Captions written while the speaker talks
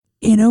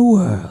In a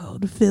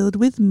world filled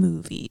with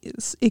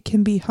movies, it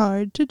can be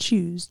hard to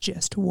choose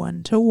just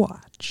one to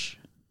watch.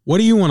 What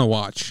do you want to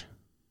watch?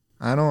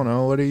 I don't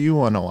know. What do you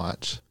want to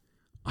watch?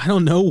 I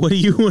don't know. What do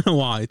you want to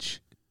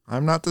watch?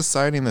 I'm not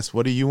deciding this.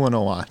 What do you want to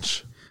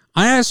watch?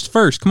 I asked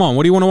first. Come on.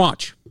 What do you want to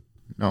watch?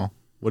 No.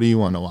 What do you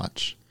want to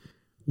watch?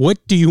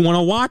 What do you want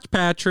to watch,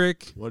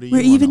 Patrick? What do you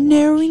Where wanna even watch?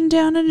 narrowing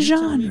down a You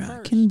tell me genre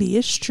first. can be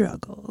a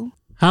struggle.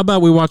 How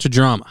about we watch a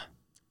drama?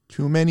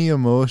 Too many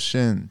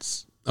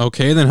emotions.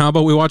 Okay, then how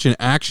about we watch an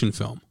action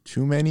film?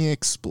 Too many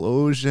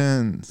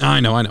explosions.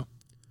 I know.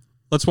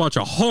 Let's watch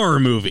a horror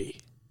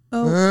movie.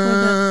 Oh, for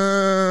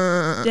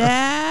the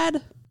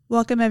Dad!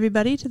 Welcome,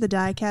 everybody, to the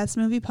Diecast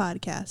Movie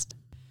Podcast.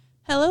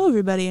 Hello,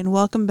 everybody, and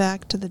welcome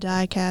back to the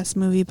Diecast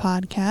Movie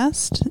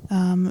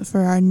Podcast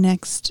for our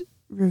next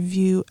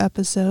review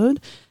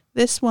episode.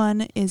 This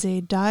one is a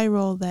die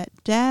roll that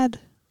Dad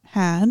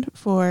had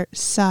for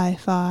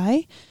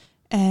sci-fi.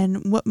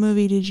 And what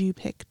movie did you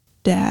pick,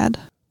 Dad?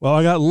 Well,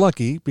 I got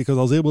lucky because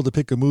I was able to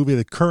pick a movie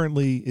that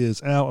currently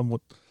is out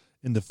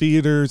in the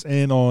theaters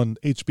and on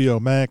HBO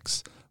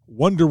Max,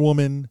 Wonder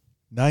Woman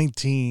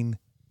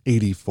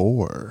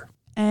 1984.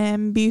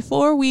 And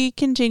before we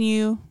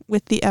continue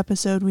with the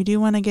episode, we do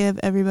want to give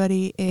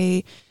everybody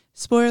a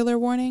spoiler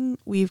warning.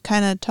 We've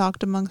kind of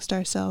talked amongst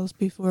ourselves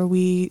before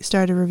we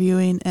started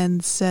reviewing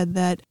and said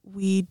that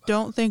we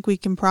don't think we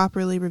can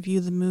properly review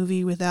the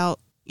movie without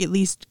at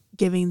least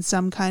giving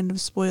some kind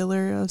of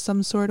spoiler of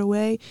some sort of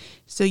way.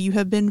 So you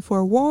have been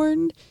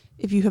forewarned.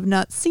 If you have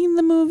not seen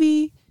the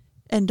movie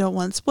and don't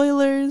want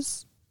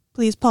spoilers,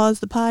 please pause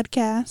the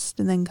podcast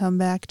and then come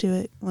back to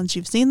it once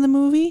you've seen the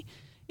movie.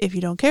 If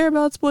you don't care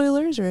about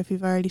spoilers or if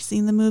you've already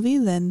seen the movie,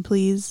 then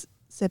please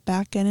sit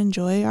back and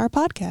enjoy our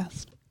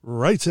podcast.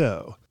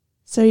 Righto.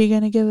 So you're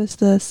going to give us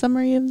the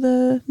summary of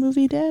the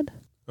movie, Dad?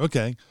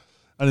 Okay.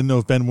 I didn't know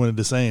if Ben wanted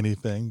to say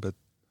anything, but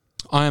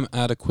I am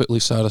adequately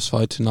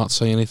satisfied to not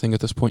say anything at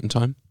this point in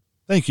time.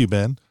 thank you,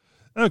 Ben.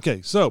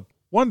 Okay, so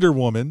Wonder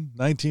Woman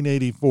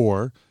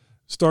 1984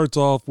 starts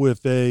off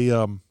with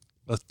a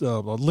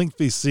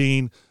lengthy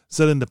scene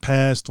set in the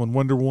past when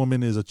Wonder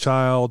Woman is a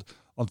child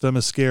on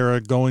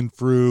Themyscira going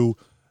through,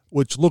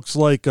 which looks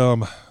like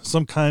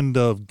some kind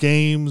of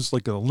games,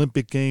 like an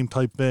Olympic game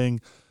type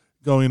thing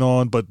going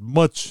on, but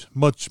much,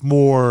 much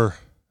more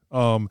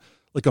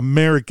like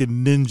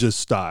American Ninja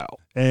style.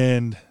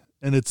 And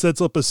it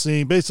sets up a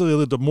scene.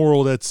 Basically, the moral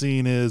of that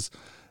scene is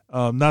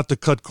not to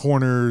cut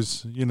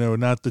corners,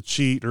 not to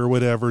cheat or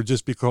whatever.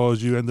 Just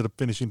because you ended up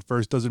finishing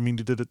first doesn't mean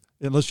you did it.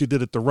 Unless you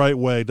did it the right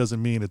way, doesn't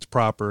mean it's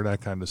proper,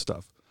 that kind of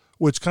stuff,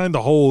 which kind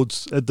of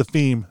holds at the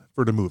theme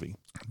for the movie.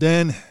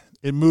 Then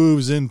it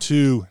moves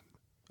into,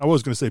 I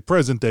was going to say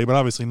present day, but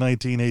obviously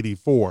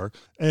 1984.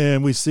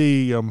 And we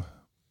see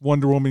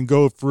Wonder Woman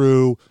go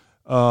through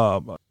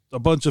a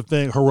bunch of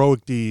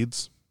heroic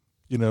deeds,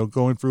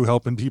 going through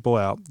helping people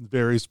out,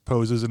 various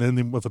poses, and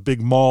ending with a big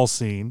mall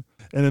scene.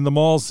 And in the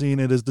mall scene,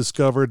 it is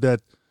discovered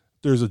that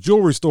there's a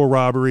jewelry store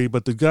robbery,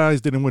 but the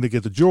guys didn't want to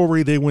get the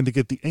jewelry. They wanted to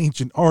get the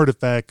ancient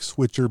artifacts,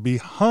 which are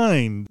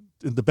behind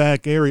in the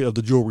back area of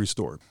the jewelry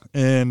store.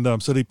 And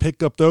so they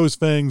pick up those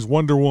things.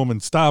 Wonder Woman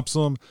stops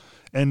them,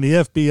 and the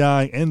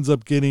FBI ends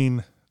up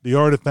getting the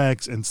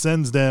artifacts and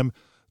sends them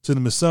to the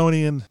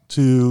Smithsonian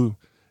to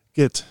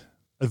get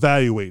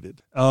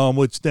evaluated,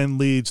 which then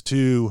leads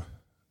to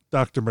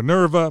Dr.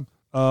 Minerva,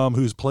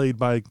 who's played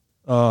by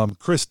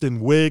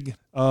Kristen Wiig.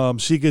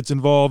 She gets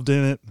involved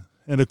in it.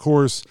 And, of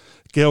course,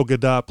 Gal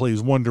Gadot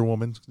plays Wonder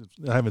Woman.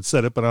 I haven't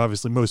said it, but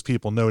obviously most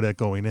people know that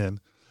going in.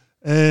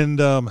 And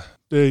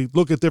they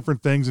look at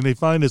different things, and they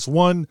find this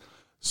one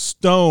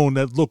stone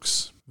that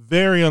looks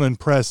very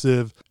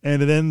unimpressive,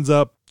 and it ends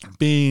up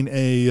being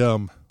a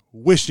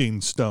wishing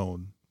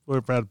stone.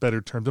 Or for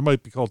better terms, it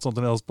might be called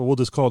something else, but we'll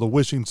just call it a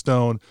wishing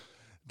stone.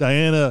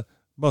 Diana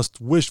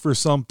must wish for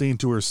something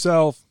to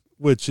herself,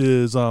 which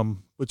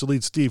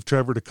leads Steve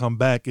Trevor to come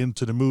back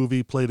into the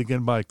movie, played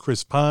again by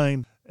Chris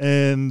Pine.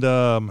 And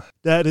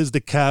that is the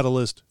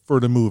catalyst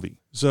for the movie.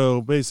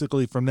 So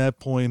basically from that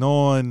point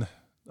on,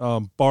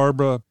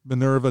 Dr.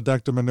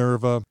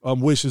 Minerva,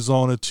 wishes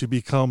on it to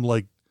become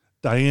like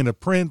Diana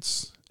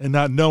Prince, and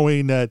not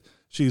knowing that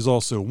she's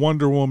also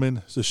Wonder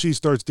Woman. So she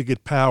starts to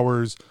get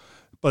powers,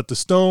 but the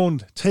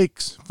stone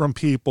takes from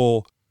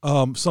people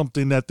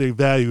something that they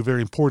value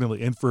very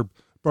importantly. And for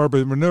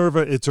Barbara Minerva,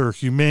 it's her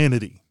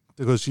humanity,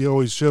 because she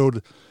always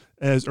showed,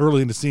 as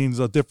early in the scenes,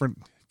 a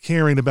different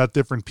caring about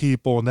different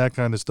people and that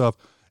kind of stuff.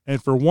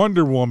 And for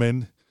Wonder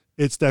Woman,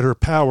 it's that her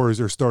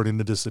powers are starting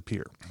to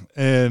disappear.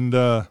 And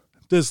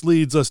this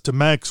leads us to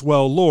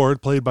Maxwell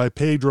Lord, played by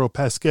Pedro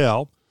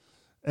Pascal.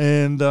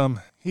 And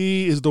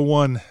he is the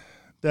one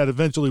that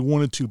eventually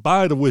wanted to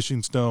buy the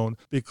wishing stone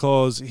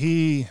because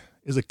he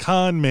is a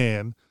con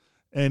man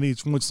and he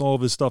wants all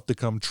of his stuff to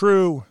come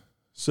true.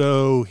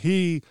 So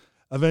he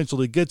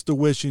eventually gets the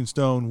wishing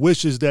stone,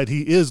 wishes that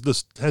he has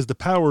the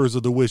powers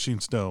of the wishing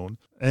stone,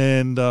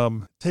 and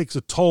takes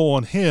a toll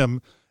on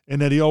him,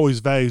 and that he always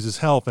values his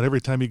health. And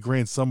every time he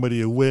grants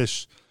somebody a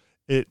wish,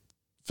 it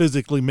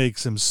physically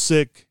makes him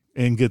sick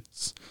and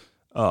gets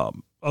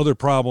other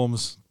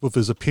problems with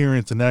his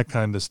appearance and that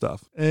kind of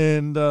stuff.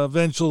 And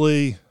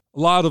eventually, a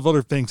lot of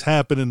other things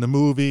happen in the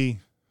movie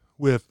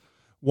with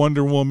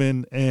Wonder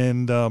Woman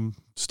and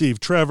Steve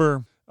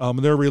Trevor.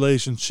 Their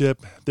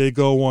relationship, they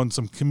go on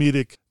some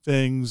comedic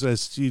things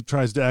as she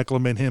tries to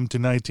acclimate him to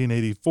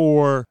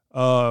 1984.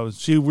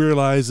 She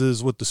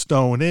realizes what the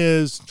stone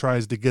is,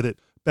 tries to get it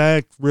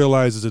back,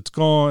 realizes it's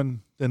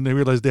gone. Then they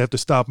realize they have to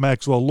stop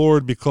Maxwell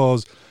Lord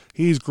because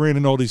he's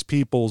granting all these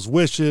people's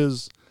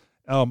wishes.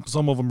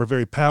 Some of them are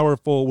very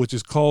powerful, which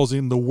is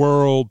causing the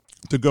world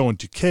to go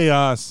into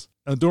chaos.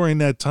 During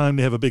that time,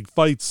 they have a big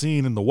fight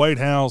scene in the White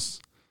House.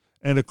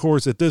 And, of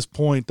course, at this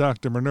point,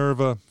 Dr.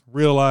 Minerva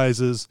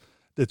realizes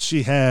that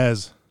she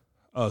has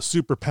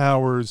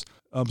superpowers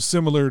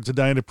similar to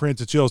Diana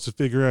Prince. And she also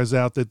figures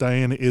out that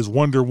Diana is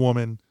Wonder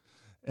Woman.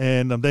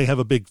 And they have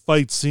a big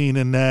fight scene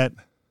in that.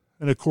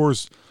 And, of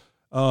course,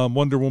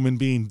 Wonder Woman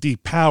being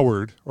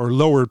depowered or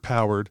lowered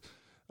powered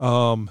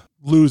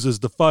loses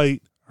the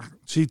fight.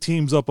 She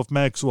teams up with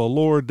Maxwell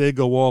Lord. They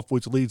go off,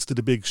 which leads to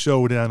the big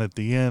showdown at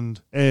the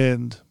end.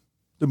 And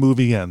the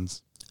movie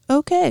ends.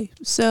 Okay,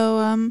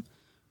 so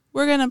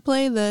we're going to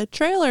play the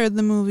trailer of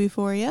the movie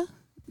for you.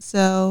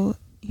 So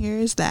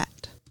here's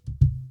that.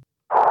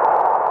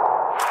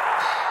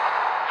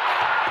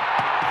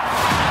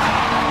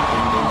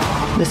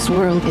 This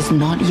world is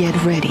not yet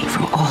ready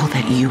for all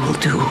that you will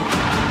do.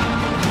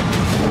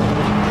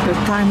 The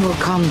time will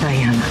come,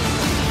 Diana.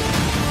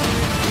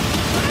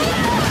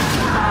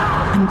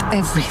 And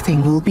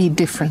everything will be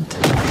different.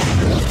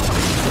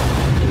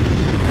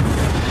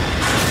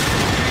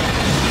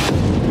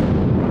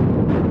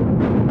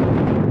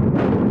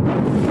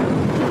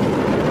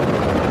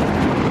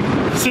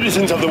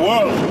 Citizens of the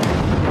world,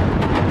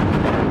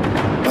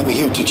 I'm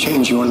here to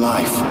change your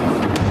life.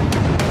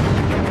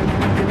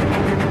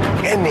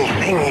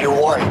 Anything you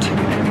want,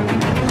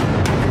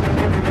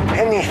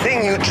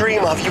 anything you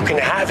dream of, you can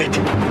have it.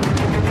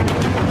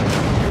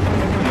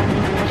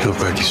 Look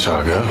like you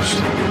saw a ghost.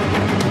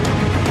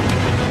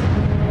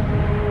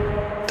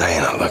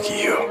 Diana, look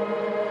at you.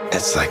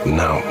 It's like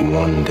not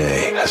one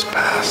day has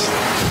passed.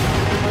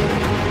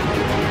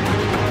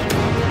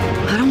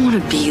 I don't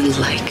want to be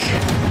like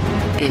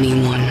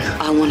anyone.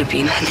 I want to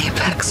be an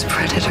apex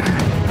predator.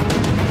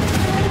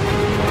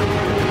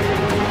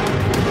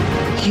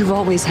 You've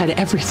always had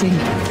everything,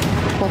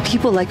 while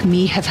people like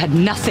me have had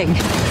nothing.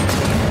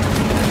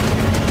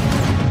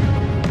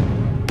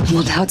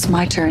 Well, now it's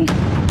my turn.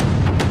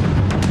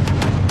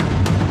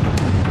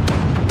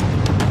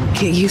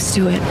 Get used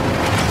to it.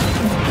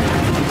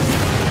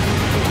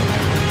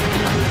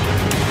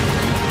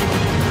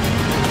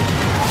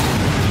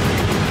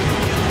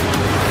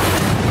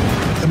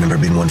 I've never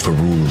been one for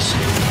rules.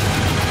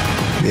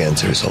 The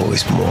answer is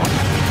always more.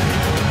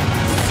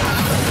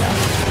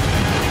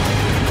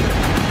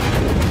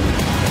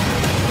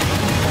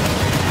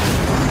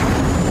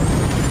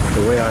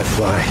 The way I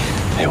fly,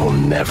 they will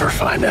never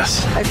find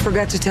us. I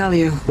forgot to tell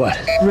you. What?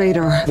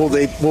 Radar. Will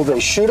they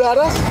shoot at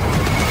us?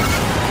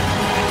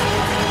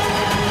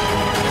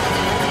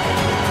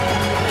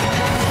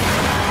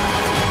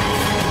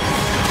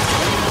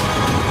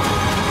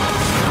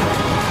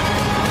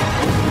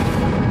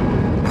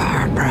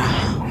 Barbara,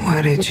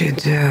 what did you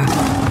do?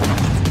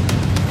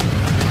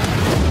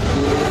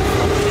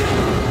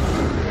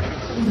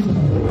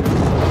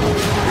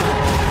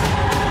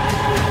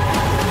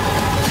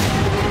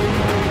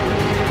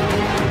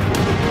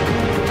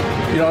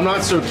 You know, I'm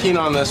not so keen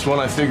on this one.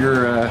 I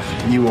figure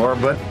you are,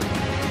 but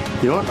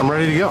you know what? I'm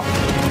ready to go.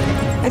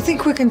 I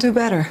think we can do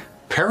better.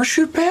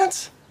 Parachute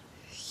pants?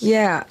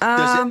 Yeah,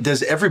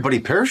 Does everybody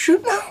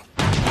parachute now?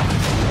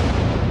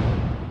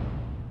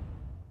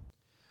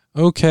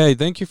 Okay,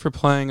 thank you for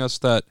playing us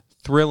that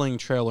thrilling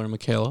trailer,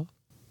 Michaela.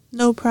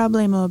 No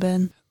problemo,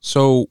 Ben.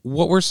 So,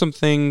 what were some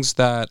things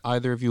that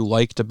either of you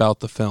liked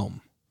about the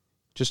film?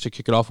 Just to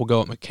kick it off, we'll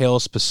go at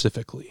Michaela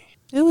specifically.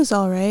 It was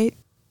all right.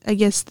 I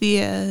guess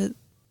the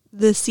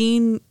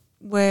scene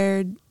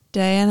where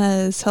Diana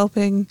is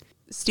helping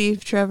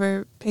Steve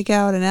Trevor pick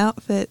out an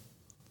outfit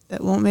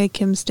that won't make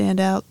him stand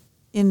out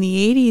in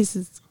the 80s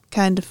is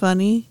kind of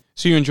funny.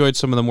 So you enjoyed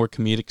some of the more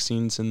comedic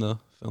scenes in the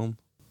film?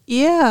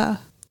 Yeah.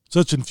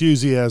 Such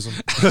enthusiasm.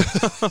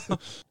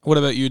 What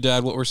about you,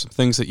 Dad? What were some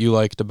things that you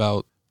liked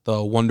about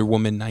the Wonder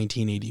Woman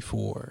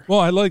 1984? Well,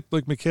 I like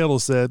Michaela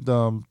said,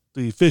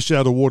 the fish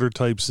out of water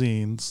type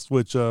scenes,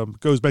 which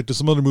goes back to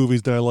some other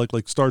movies that I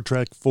like Star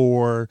Trek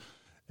 4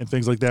 and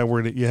things like that,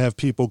 where you have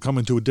people come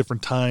into a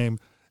different time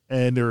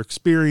and they're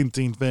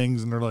experiencing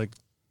things and they're like,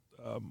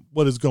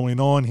 what is going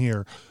on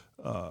here?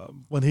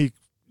 When he,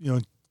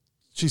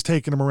 she's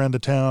taking him around the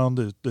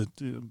town to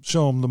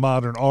show him the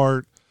modern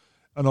art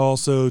and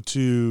also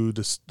to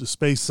the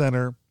Space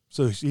Center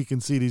so he can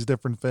see these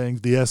different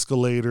things, the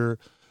escalator,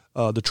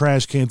 the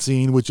trash can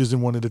scene, which is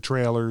in one of the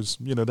trailers,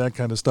 that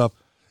kind of stuff.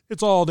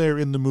 It's all there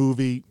in the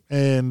movie,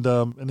 and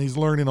he's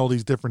learning all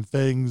these different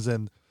things,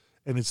 and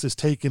it's just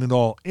taking it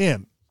all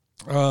in.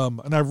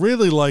 And I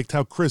really liked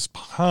how Chris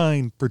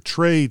Pine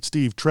portrayed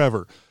Steve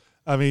Trevor.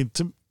 I mean,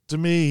 to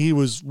me, he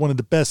was one of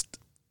the best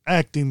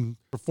acting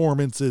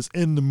performances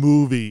in the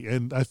movie,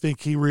 and I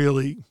think he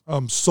really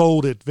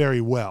sold it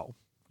very well,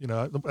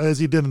 as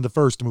he did in the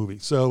first movie.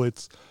 So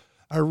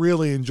I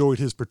really enjoyed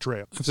his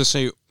portrayal. I have to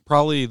say,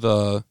 probably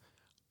the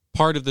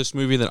part of this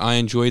movie that I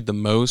enjoyed the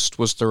most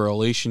was the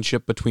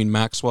relationship between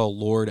Maxwell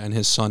Lord and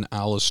his son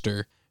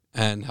Alistair,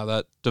 and how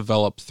that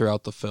developed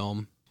throughout the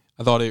film.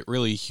 I thought it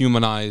really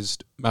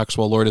humanized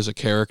Maxwell Lord as a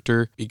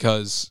character,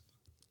 because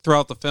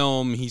throughout the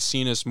film, he's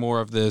seen as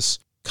more of this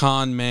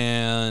con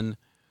man,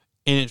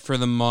 in it for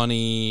the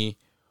money,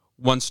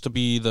 wants to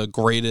be the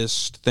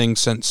greatest thing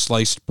since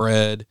sliced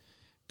bread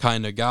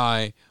kind of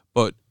guy.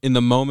 But in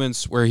the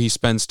moments where he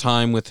spends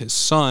time with his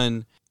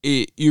son,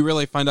 you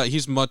really find out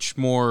he's much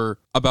more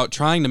about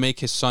trying to make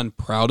his son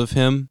proud of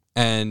him.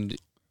 And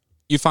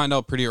you find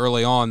out pretty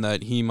early on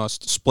that he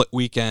must split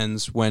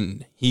weekends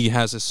when he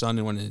has his son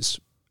and when his,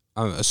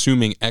 I'm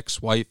assuming,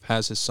 ex-wife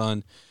has his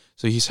son.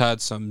 So he's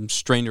had some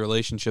strained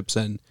relationships,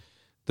 and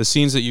the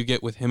scenes that you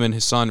get with him and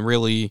his son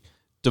really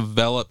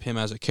develop him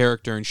as a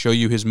character and show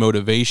you his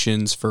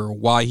motivations for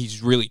why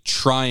he's really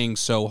trying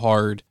so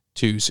hard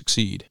to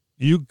succeed.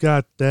 You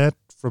got that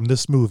from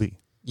this movie.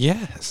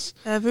 Yes.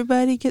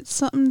 Everybody gets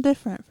something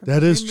different. From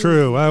That is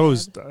true.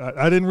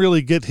 I didn't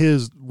really get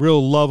his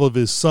real love of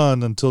his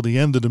son until the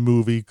end of the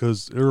movie,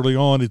 because early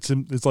on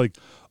it's like,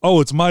 oh,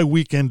 it's my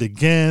weekend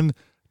again.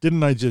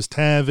 Didn't I just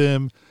have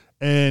him?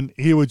 And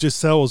he would just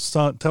tell his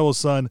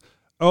son,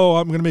 oh,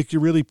 I'm going to make you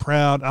really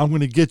proud. I'm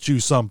going to get you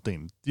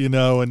something,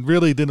 and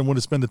really didn't want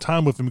to spend the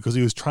time with him because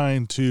he was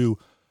trying to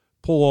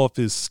pull off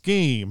his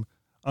scheme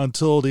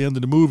until the end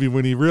of the movie,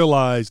 when he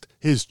realized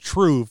his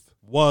truth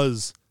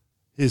was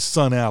his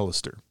son,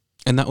 Alistair.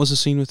 And that was a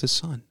scene with his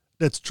son.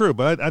 That's true,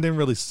 but I didn't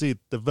really see it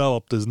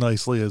developed as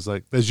nicely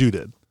as you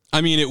did. I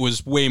mean, it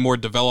was way more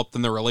developed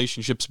than the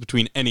relationships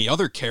between any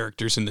other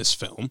characters in this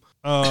film.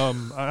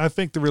 I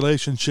think the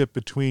relationship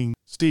between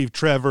Steve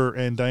Trevor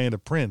and Diana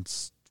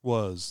Prince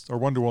or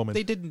Wonder Woman.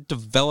 They didn't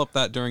develop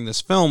that during this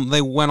film.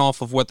 They went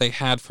off of what they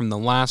had from the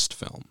last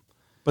film.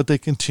 But they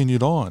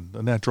continued on,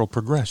 a natural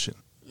progression.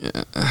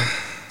 Yeah.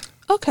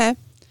 Okay.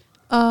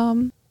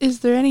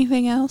 Is there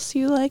anything else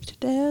you liked,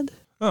 Dad?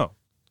 Oh,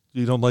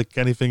 you don't like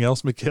anything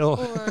else,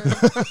 Michaela?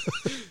 Or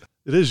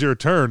It is your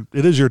turn.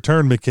 It is your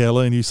turn,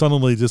 Michaela, and you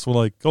suddenly just were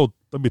like, oh,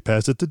 let me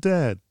pass it to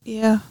Dad.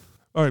 yeah.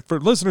 All right, for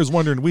listeners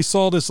wondering, we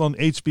saw this on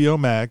HBO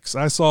Max.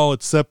 I saw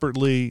it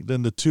separately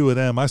than the two of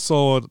them. I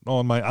saw it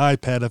on my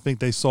iPad. I think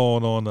they saw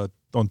it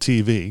on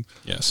TV.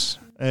 Yes.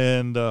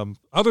 And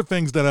other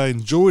things that I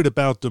enjoyed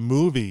about the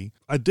movie,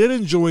 I did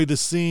enjoy the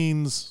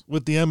scenes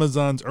with the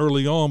Amazons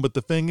early on, but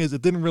the thing is,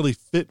 it didn't really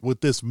fit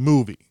with this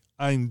movie.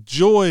 I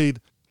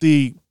enjoyed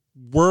the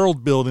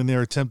world building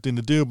they're attempting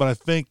to do, but I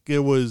think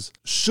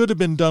should have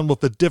been done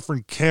with a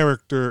different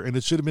character, and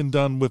it should have been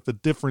done with a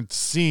different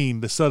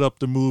scene to set up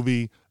the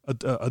movie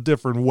a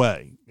different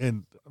way.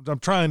 And I'm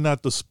trying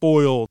not to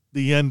spoil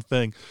the end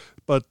thing,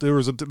 but there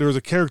was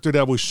a character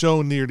that was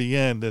shown near the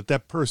end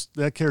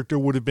that character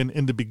would have been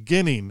in the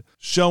beginning,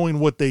 showing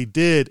what they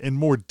did in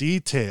more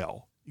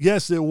detail.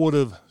 Yes, it would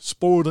have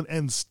spoiled an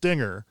end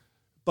stinger,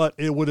 but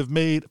it would have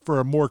made for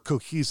a more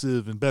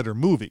cohesive and better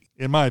movie,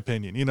 in my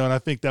opinion. And I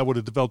think that would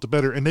have developed it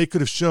better. And they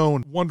could have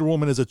shown Wonder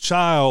Woman as a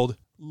child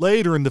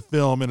later in the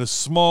film in a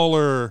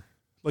smaller,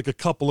 like a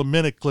couple of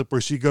minute clip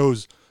where she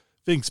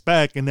thinks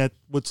back, and that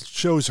what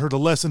shows her the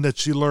lesson that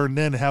she learned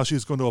then, how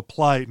she's going to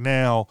apply it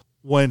now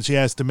when she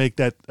has to make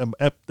that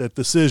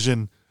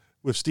decision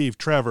with Steve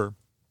Trevor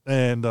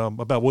and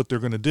about what they're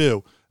going to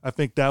do. I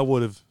think that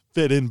would have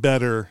fit in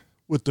better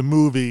with the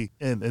movie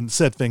and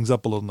set things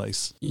up a little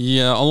nice.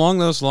 Yeah, along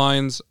those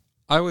lines,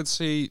 I would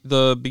say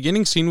the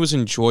beginning scene was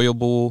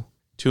enjoyable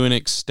to an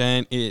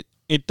extent.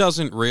 It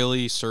doesn't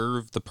really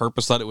serve the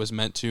purpose that it was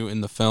meant to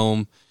in the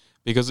film,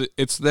 because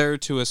it's there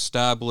to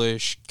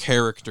establish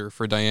character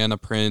for Diana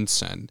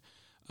Prince and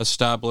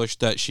establish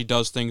that she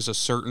does things a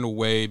certain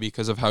way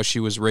because of how she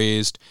was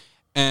raised.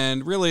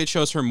 And really, it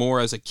shows her more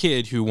as a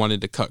kid who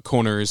wanted to cut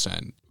corners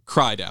and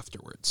cried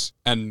afterwards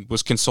and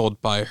was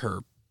consoled by her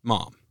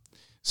mom.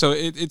 So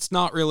it's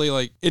not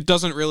really it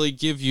doesn't really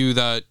give you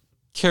that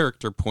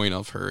character point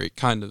of her. It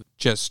kind of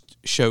just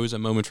shows a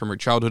moment from her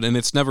childhood. And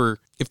it's never,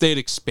 if they had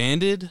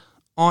expanded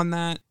on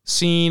that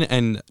scene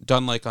and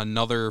done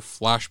another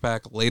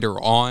flashback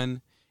later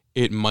on,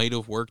 it might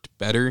have worked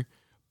better.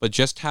 But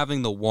just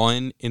having the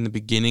one in the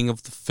beginning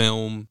of the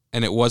film,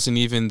 and it wasn't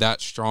even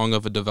that strong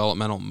of a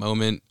developmental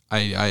moment,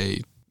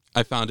 I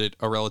found it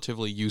a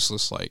relatively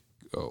useless,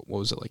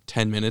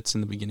 10 minutes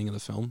in the beginning of the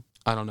film.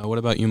 I don't know. What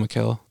about you,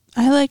 Michaela?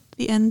 I liked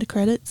the end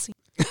credits scene.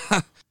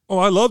 Oh,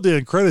 I love the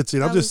end credit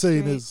scene. I'm just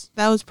saying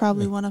that was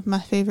probably one of my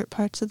favorite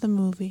parts of the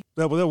movie.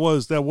 That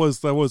was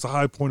a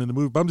high point in the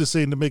movie. But I'm just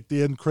saying, to make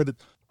the end credit,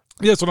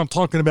 that's what I'm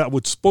talking about,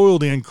 would spoil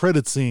the end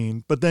credit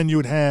scene. But then you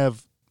would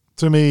have,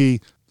 to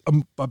me,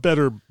 a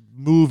better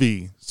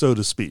movie, so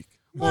to speak.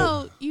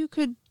 Well, you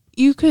could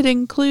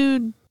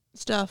include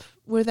stuff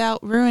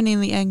without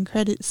ruining the end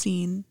credit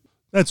scene.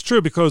 That's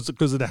true, because of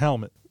the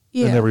helmet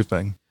and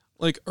everything.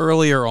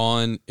 Earlier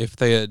on,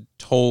 if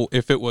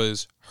it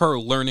was her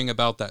learning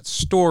about that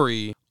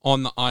story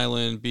on the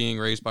island, being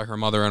raised by her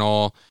mother and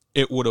all,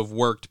 it would have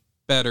worked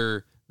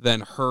better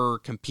than her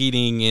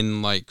competing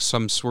in like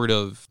some sort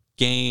of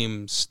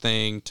games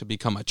thing to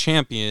become a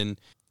champion.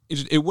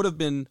 It would have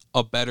been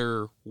a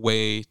better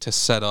way to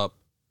set up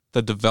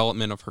the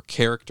development of her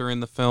character in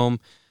the film,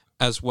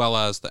 as well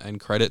as the end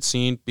credit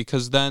scene,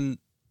 because then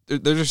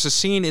there's a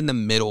scene in the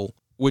middle,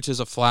 which is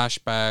a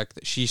flashback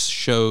that she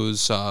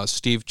shows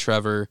Steve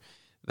Trevor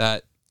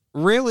that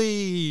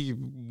really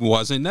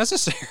wasn't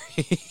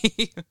necessary.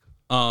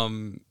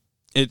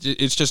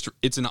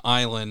 It's an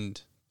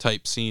island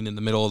type scene in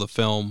the middle of the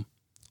film.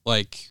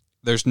 Like,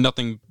 there's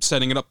nothing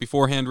setting it up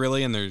beforehand,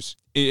 really, and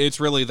it's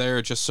really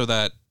there just so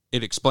that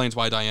it explains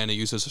why Diana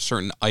uses a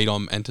certain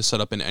item and to set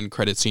up an end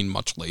credit scene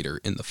much later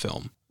in the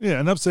film. Yeah,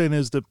 and I'm saying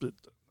is that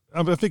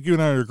I think you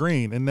and I are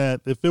agreeing in that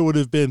if it would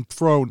have been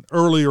thrown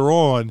earlier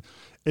on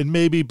and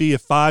maybe be a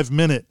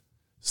 5-minute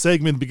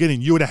segment in the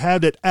beginning, you would have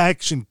had that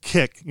action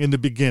kick in the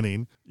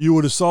beginning. You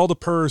would have saw the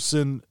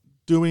person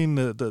doing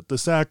the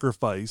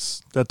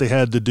sacrifice that they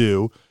had to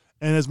do.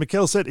 And as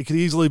Mikhail said, it could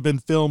easily have been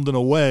filmed in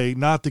a way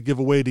not to give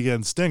away the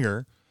end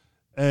stinger.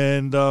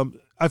 And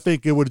I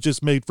think it would have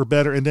just made for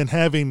better. And then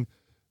having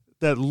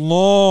that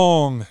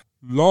long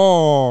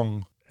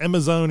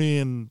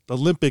Amazonian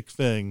Olympic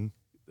thing,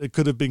 it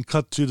could have been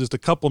cut to just a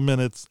couple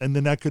minutes, and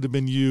then that could have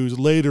been used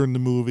later in the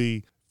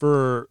movie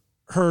for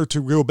her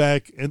to go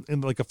back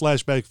in like a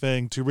flashback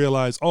thing to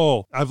realize,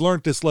 oh, I've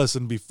learned this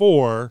lesson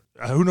before.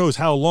 Who knows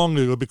how long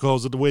ago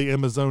because of the way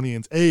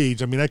Amazonians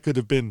age. I mean, that could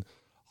have been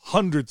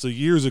hundreds of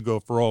years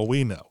ago for all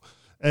we know.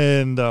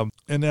 And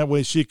that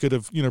way she could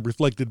have,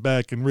 reflected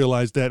back and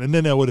realized that. And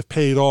then that would have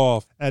paid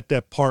off at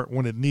that part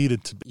when it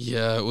needed to be.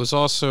 Yeah, it was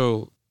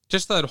also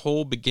just that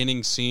whole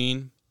beginning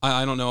scene.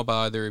 I don't know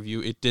about either of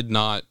you. It did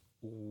not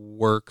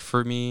work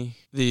for me.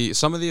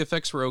 Some of the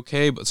effects were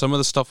okay, but some of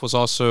the stuff was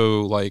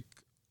also like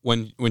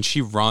when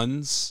she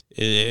runs,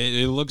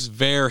 it looks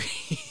very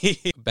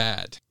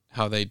bad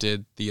how they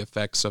did the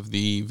effects of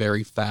the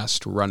very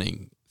fast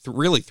running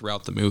really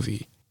throughout the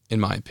movie. In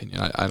my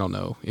opinion, I don't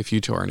know if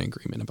you two are in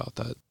agreement about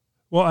that.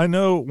 Well, I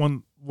know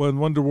when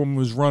Wonder Woman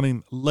was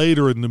running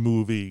later in the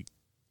movie,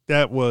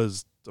 that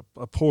was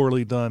a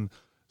poorly done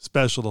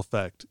special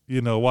effect.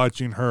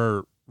 Watching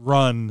her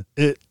run,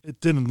 it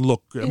didn't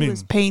look good. It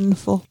was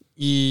painful.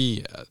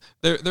 Yeah.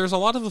 There's a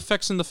lot of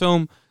effects in the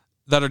film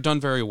that are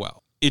done very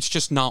well. It's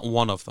just not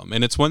one of them.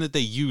 And it's one that they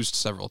used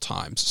several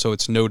times, so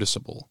it's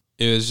noticeable.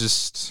 It was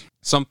just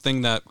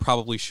something that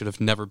probably should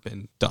have never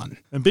been done.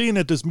 And being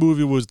that this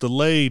movie was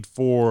delayed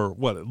for,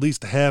 at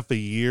least half a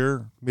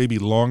year, maybe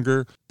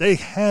longer, they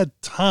had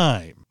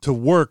time to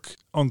work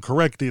on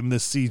correcting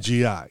this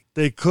CGI.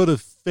 They could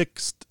have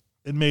fixed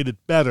and made it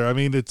better. I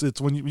mean,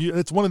 it's when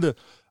it's one of the,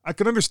 I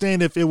could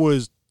understand if it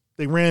was,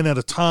 they ran out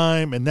of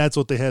time and that's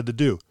what they had to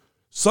do.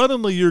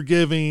 Suddenly you're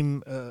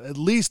giving at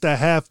least a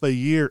half a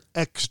year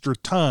extra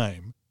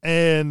time.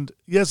 And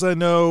yes, I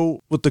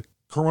know with the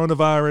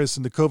coronavirus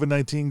and the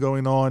COVID-19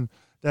 going on,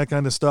 that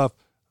kind of stuff,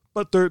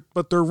 but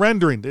they're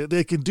rendering.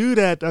 They can do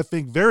that, I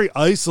think, very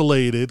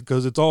isolated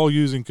because it's all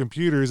using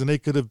computers, and they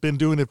could have been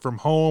doing it from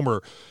home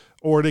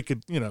or they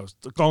could,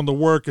 gone to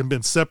work and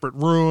been separate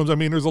rooms. I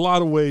mean, there's a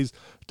lot of ways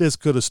this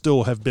could have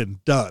still have been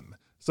done.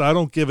 So I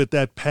don't give it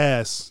that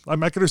pass. I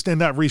can understand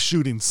not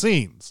reshooting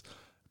scenes,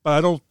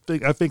 but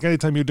I think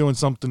anytime you're doing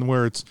something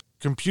where it's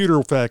computer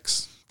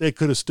effects, they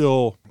could have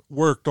still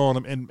worked on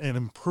them and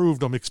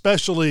improved them,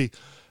 especially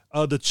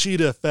the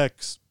cheetah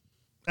effects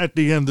at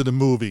the end of the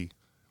movie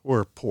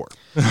were poor.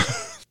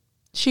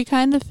 She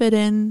kind of fit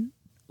in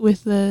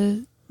with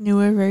the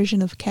newer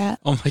version of Cat.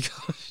 Oh my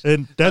gosh.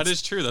 And that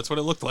is true. That's what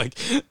it looked like.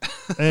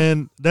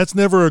 And that's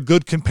never a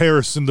good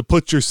comparison to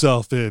put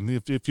yourself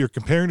in. If you're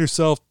comparing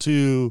yourself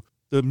to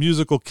the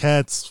musical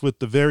Cats with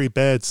the very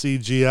bad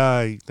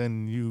CGI,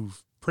 then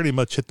you've pretty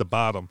much hit the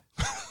bottom.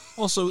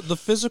 Also, the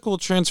physical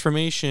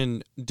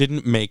transformation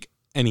didn't make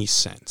any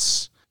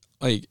sense.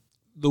 Like,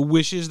 the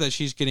wishes that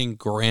she's getting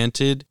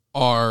granted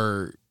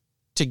are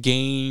to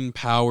gain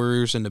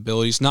powers and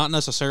abilities, not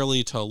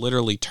necessarily to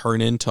literally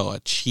turn into a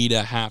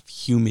cheetah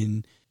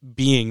half-human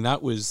being.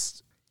 That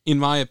was, in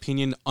my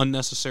opinion,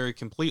 unnecessary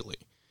completely.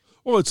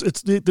 Well, it's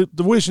the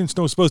wishing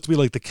stone's supposed to be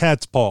like the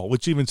cat's paw,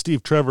 which even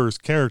Steve Trevor's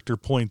character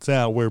points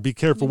out, where be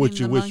careful what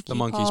you wish. The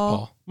monkey's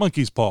paw.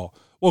 Monkey's paw.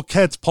 Well,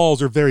 cat's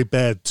paws are very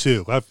bad,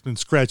 too. I've been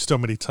scratched so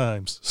many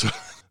times. So,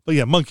 but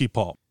yeah, monkey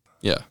paw.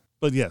 Yeah.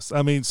 But yes,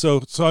 I mean,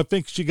 so I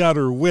think she got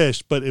her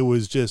wish, but it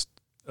was just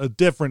a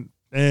different,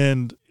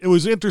 and it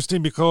was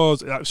interesting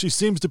because she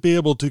seems to be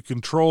able to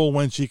control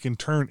when she can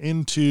turn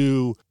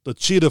into the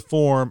cheetah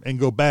form and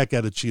go back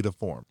at a cheetah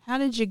form. How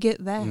did you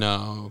get that?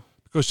 No.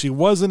 Because she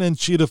wasn't in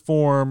cheetah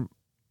form,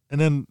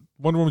 and then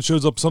Wonder Woman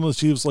shows up,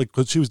 she was like,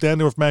 because she was down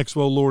there with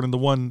Maxwell Lord in the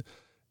one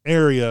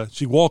area,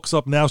 she walks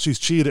up, now she's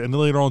cheetah, and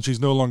then later on she's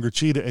no longer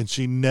cheetah, and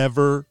she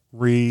never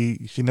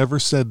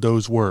said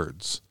those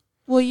words.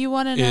 Well, you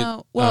want to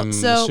know. Well, I'm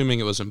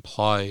assuming it was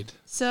implied.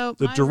 So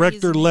the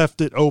director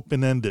left it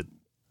open-ended.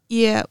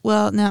 Yeah,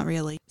 well, not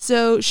really.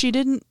 So she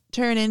didn't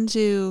turn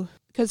into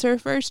because her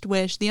first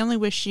wish, the only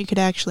wish she could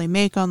actually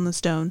make on the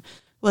stone,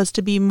 was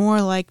to be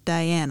more like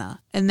Diana.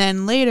 And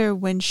then later,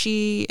 when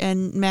she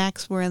and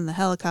Max were in the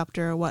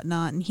helicopter or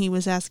whatnot, and he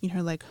was asking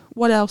her, like,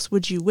 what else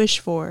would you wish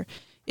for,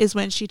 is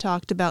when she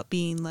talked about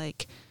being,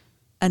 like,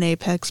 an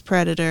apex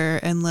predator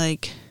and,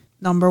 like,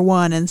 number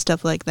one and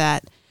stuff like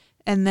that.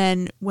 And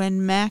then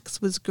when Max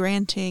was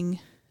granting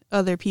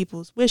other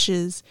people's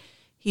wishes,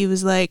 he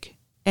was like,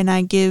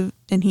 I give,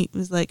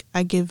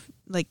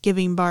 like,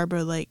 giving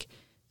Barbara, like,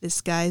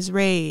 this guy's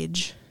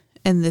rage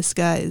and this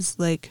guy's,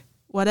 like,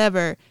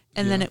 whatever.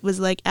 And then it was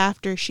like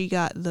after she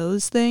got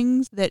those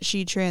things that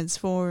she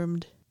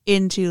transformed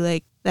into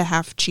like the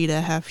half cheetah,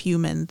 half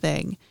human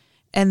thing.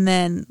 And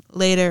then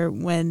later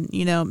when,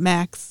 you know,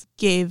 Max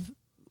gave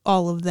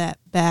all of that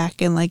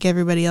back and like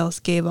everybody else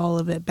gave all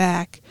of it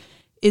back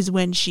is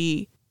when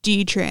she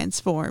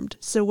de-transformed.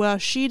 So while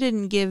she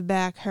didn't give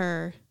back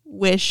her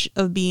wish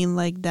of being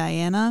like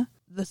Diana,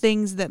 the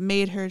things that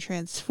made her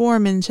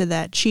transform into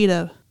that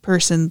cheetah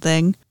person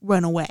thing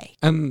run away.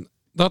 And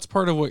that's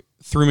part of what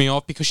threw me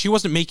off, because she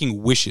wasn't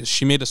making wishes.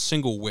 She made a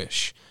single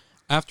wish.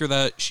 After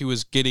that, she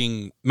was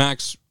getting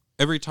Max.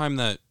 Every time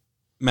that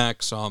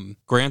Max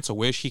grants a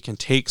wish, he can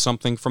take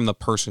something from the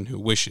person who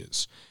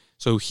wishes.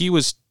 So he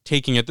was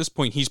taking, at this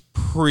point, he's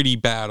pretty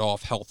bad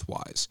off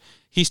health-wise.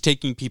 He's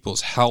taking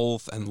people's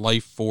health and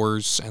life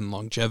force and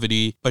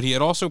longevity, but he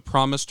had also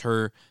promised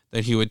her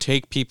that he would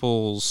take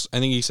people's, I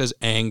think he says,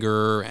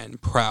 anger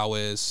and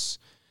prowess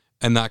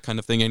and that kind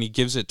of thing, and he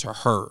gives it to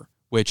her,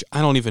 which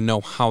I don't even know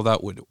how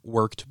that would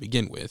work to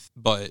begin with.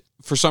 But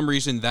for some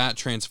reason, that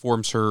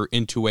transforms her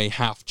into a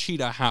half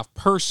cheetah, half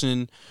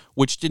person,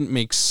 which didn't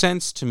make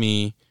sense to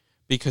me,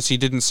 because he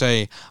didn't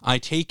say, I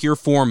take your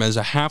form as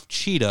a half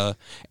cheetah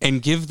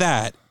and give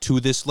that to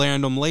this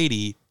random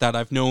lady that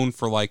I've known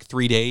for like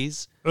 3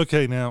 days.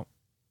 Okay, now,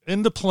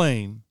 in the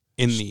plane.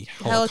 In the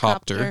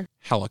helicopter.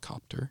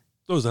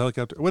 It was a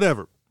helicopter.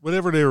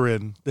 Whatever they were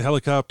in, the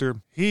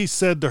helicopter. He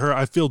said to her,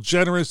 I feel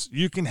generous.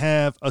 You can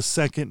have a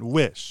second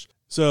wish.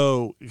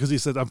 So, because he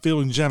said, I'm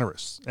feeling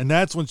generous. And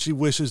that's when she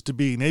wishes to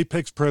be an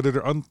apex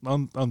predator,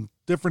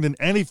 different than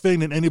anything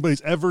that anybody's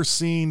ever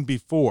seen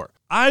before.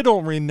 I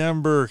don't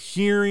remember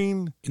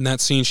hearing. In that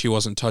scene, she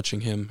wasn't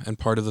touching him. And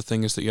part of the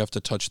thing is that you have to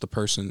touch the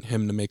person,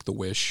 him, to make the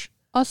wish.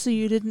 Also,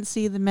 you didn't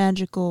see the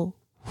magical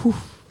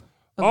whoof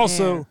of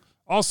air.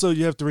 Also,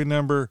 you have to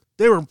remember,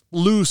 they were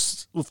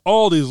loose with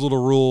all these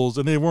little rules,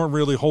 and they weren't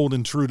really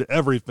holding true to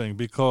everything,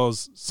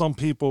 because some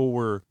people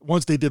were,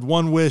 once they did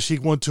one wish, he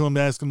went to him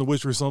to ask him to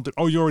wish for something.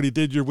 Oh, you already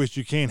did your wish,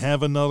 you can't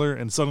have another,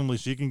 and suddenly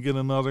she can get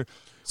another.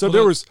 So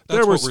that's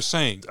what we're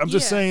saying. I'm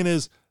just saying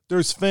is,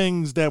 there's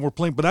things that were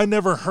playing, but I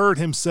never heard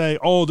him say,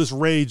 oh, this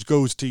rage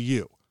goes to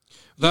you.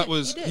 That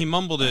was, he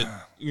mumbled it.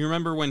 You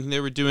remember when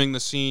they were doing the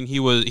scene,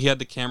 he had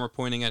the camera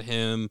pointing at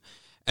him,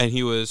 and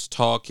he was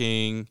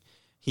talking.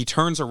 He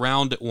turns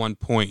around at one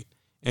point,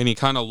 and he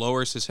kind of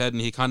lowers his head,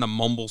 and he kind of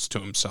mumbles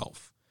to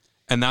himself.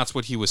 And that's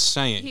what he was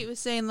saying. He was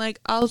saying, like,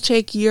 I'll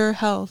take your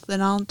health,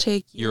 and I'll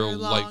take your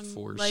life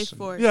force.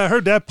 Yeah, I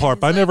heard that part,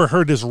 but I never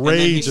heard this rage. And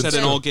then he said,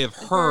 and I'll give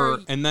her,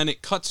 and then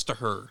it cuts to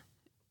her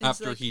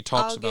after like, he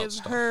talks about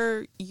stuff. I'll give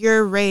her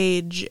your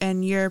rage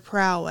and your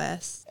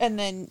prowess. And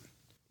then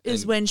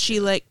when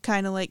she, like,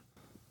 kind of, like,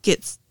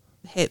 gets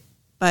hit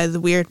by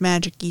the weird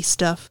magic-y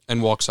stuff.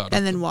 And walks out.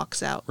 And then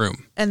walks out.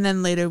 Room. And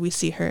then later we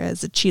see her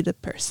as a cheetah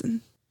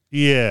person.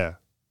 Yeah.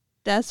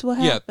 That's what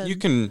happened. Yeah, you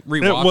can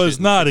rewatch it. It was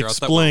not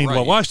explained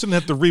well. Well, I shouldn't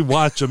have to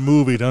rewatch a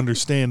movie to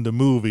understand the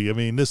movie. I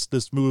mean,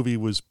 this movie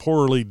was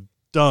poorly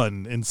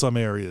done in some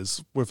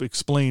areas with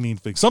explaining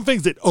things. Some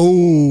things that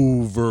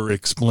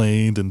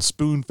over-explained and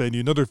spoon-fed you,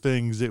 and other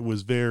things it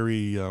was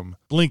very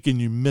blink and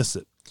you miss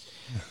it.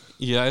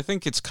 Yeah, I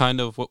think it's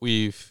kind of what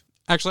we've...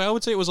 Actually, I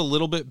would say it was a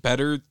little bit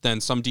better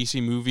than some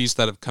DC movies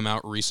that have come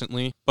out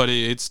recently, but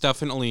it's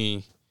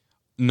definitely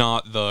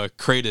not the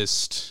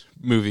greatest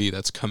movie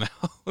that's come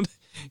out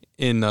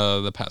in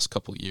the past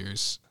couple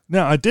years.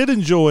 Now, I did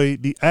enjoy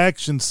the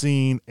action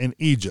scene in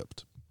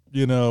Egypt,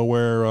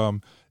 where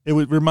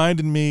it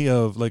reminded me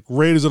of like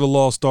Raiders of the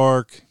Lost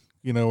Ark,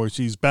 where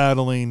she's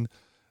battling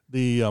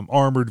the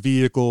armored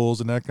vehicles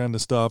and that kind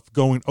of stuff,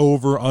 going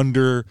over,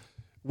 under,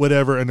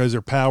 whatever, and as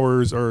her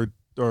powers are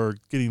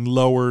getting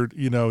lowered,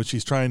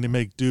 she's trying to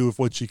make do with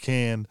what she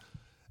can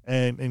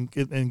and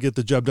get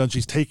the job done.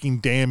 She's taking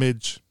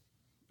damage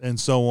and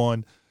so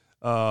on,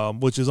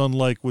 which is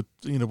unlike what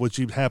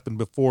she'd happened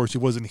before. She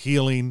wasn't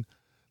healing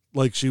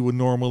like she would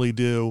normally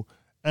do.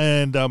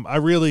 And I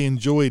really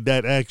enjoyed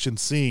that action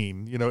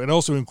scene, and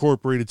also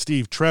incorporated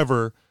Steve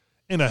Trevor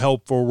in a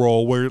helpful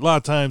role, where a lot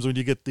of times when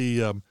you get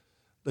the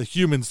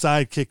human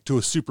sidekick to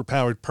a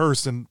superpowered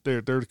person,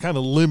 they're kind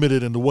of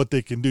limited into what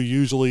they can do.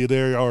 Usually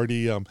they're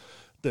already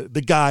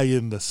the guy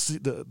in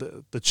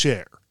the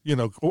chair,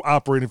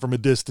 operating from a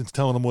distance,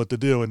 telling them what to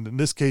do. And in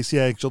this case, he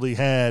actually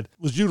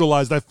was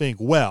utilized, I think,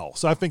 well.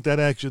 So I think that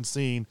action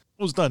scene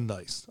was done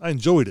nice. I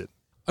enjoyed it.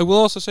 I will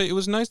also say it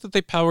was nice that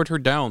they powered her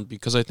down,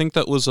 because I think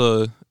that was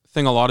a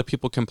thing a lot of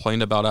people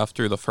complained about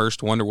after the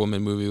first Wonder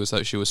Woman movie, was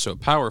that she was so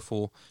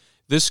powerful.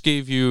 this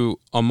gave you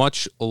a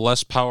much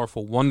less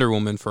powerful Wonder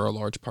Woman for a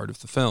large part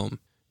of the film,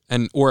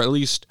 or at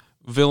least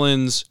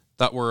villains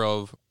that were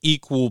of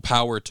equal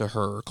power to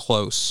her, or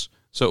close.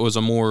 So it was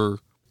a more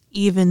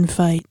even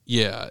fight.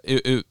 Yeah,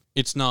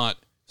 it's not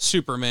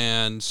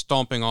Superman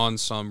stomping on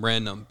some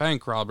random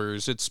bank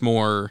robbers. It's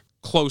more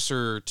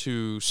closer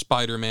to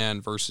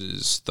Spider-Man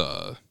versus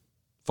the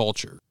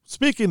Vulture.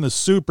 Speaking of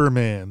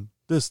Superman,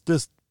 this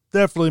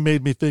definitely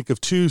made me think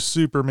of 2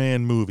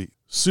 Superman movies.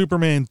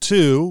 Superman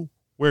 2,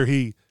 where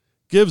he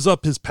gives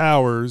up his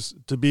powers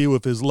to be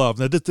with his love.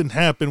 Now, this didn't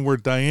happen where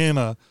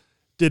Diana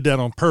did that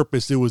on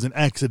purpose. It was an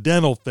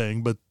accidental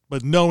thing, but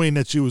knowing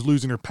that she was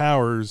losing her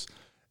powers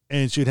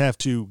and she'd have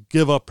to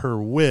give up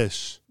her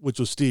wish, which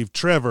was Steve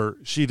Trevor,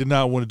 she did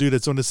not want to do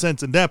that. So in a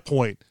sense, in that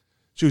point,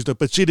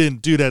 but she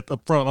didn't do that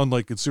up front,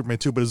 unlike in Superman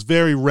 2, but it's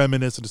very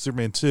reminiscent of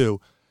Superman 2.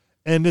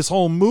 And this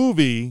whole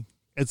movie,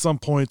 at some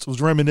points, was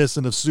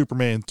reminiscent of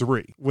Superman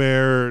 3,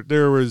 where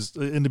there was,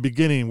 in the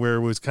beginning, where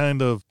it was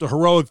kind of the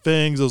heroic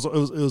things. It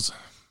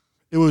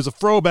was a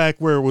throwback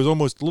where it was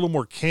almost a little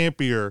more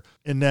campier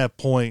in that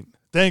point.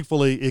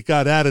 Thankfully, it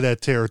got out of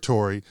that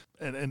territory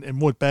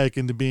and went back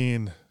into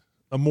being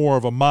a more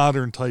of a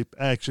modern type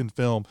action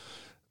film.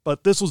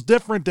 But this was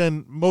different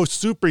than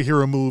most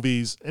superhero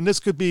movies, and this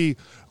could be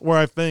where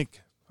I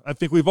think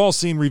we've all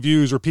seen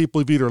reviews where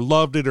people have either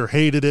loved it or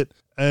hated it.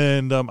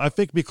 And I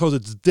think because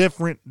it's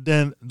different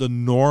than the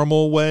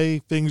normal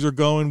way things are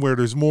going, where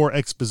there's more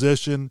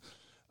exposition,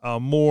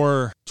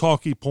 more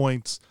talky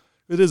points.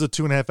 It is a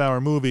 2.5-hour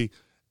movie,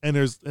 and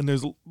there's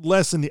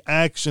less in the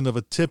action of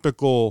a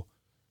typical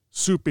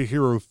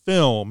superhero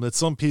film, that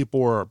some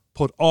people are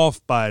put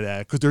off by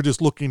that because they're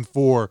just looking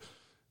for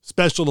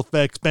special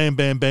effects, bam,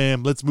 bam,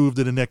 bam, let's move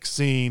to the next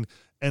scene,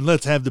 and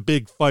let's have the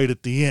big fight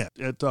at the end.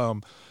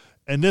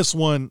 And this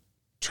one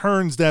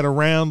turns that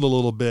around a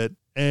little bit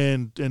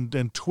and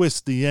twists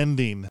the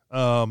ending.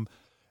 And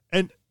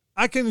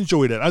I can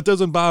enjoy that. It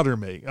doesn't bother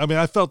me. I mean,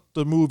 I felt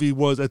the movie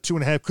was at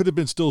 2.5, could have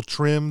been still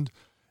trimmed,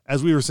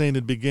 as we were saying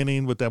at the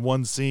beginning with that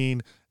one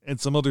scene and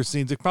some other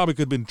scenes. It probably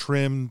could have been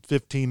trimmed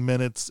 15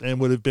 minutes and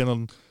would have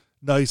been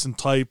nice and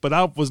tight. But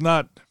I was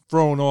not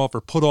thrown off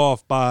or put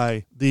off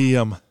by the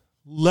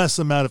less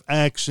amount of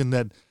action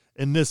that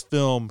in this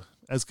film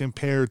as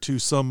compared to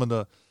some of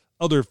the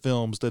other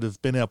films that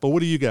have been out. But what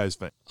do you guys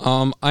think?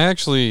 A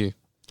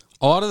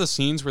lot of the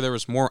scenes where there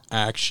was more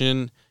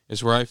action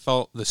is where I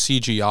felt the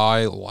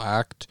CGI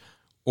lacked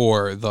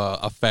or the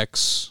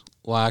effects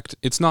lacked.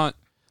 It's not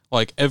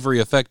like every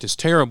effect is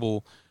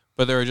terrible,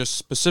 but there are just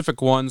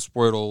specific ones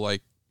where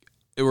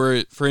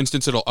for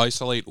instance, it'll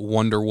isolate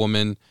Wonder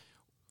Woman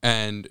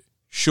and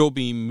she'll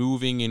be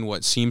moving in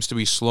what seems to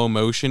be slow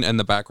motion and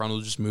the background will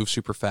just move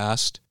super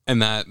fast.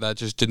 And that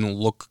just didn't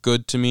look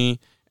good to me.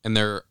 And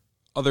there are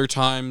other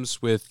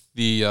times with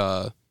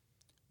the,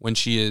 when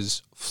she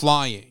is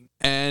flying,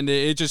 and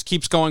it just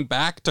keeps going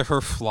back to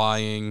her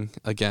flying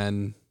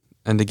again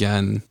and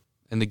again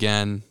and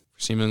again for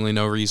seemingly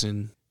no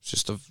reason. It's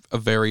just a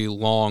very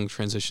long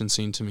transition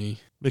scene to me.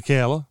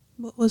 Michaela?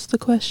 What was the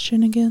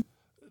question again?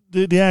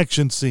 The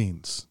action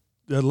scenes.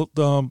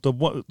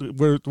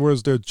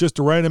 Was there just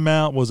the right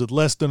amount? Was it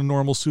less than a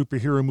normal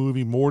superhero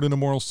movie? More than a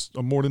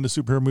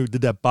superhero movie?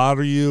 Did that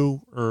bother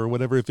you or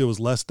whatever if it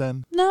was less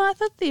than? No, I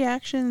thought the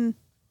action,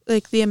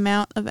 like the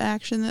amount of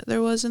action that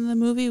there was in the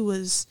movie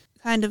was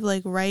kind of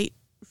like right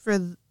for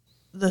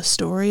the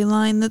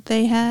storyline that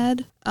they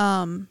had.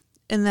 And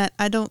that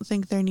I don't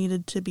think there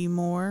needed to be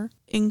more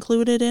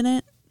included in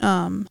it.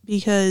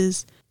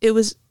 Because it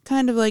was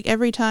kind of like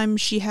every time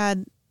she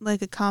had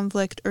like a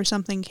conflict or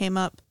something came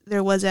up,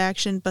 there was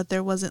action, but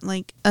there wasn't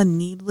like a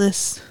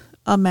needless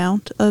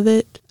amount of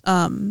it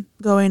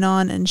going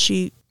on, and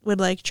she would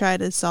like try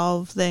to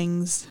solve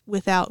things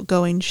without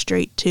going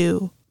straight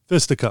to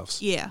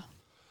fisticuffs. Yeah.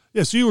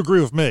 Yeah, so you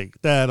agree with me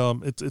that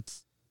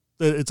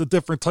it's a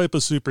different type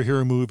of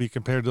superhero movie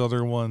compared to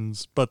other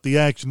ones, but the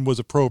action was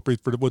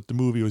appropriate for what the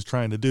movie was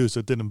trying to do,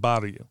 so it didn't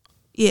bother you.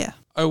 Yeah.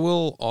 I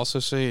will also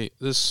say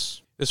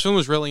this film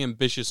was really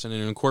ambitious, and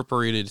it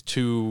incorporated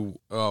 2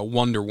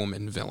 Wonder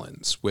Woman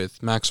villains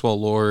with Maxwell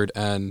Lord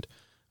and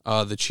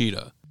the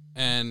Cheetah.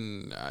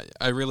 And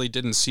I really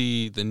didn't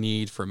see the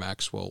need for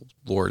Maxwell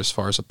Lord as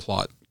far as a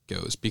plot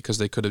goes, because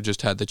they could have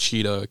just had the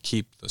Cheetah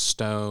keep the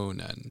stone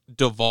and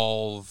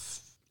devolve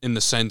in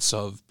the sense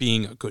of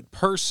being a good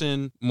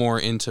person, more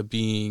into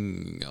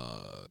being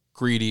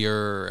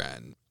greedier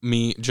and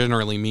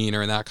generally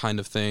meaner and that kind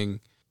of thing,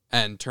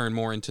 and turn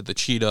more into the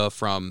Cheetah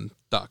from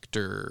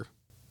Dr.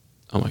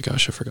 Oh my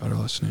gosh, I forgot her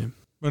last name.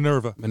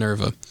 Minerva.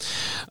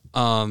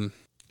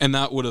 And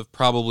that would have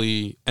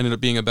probably ended up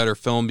being a better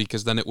film,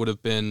 because then it would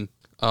have been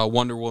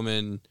Wonder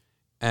Woman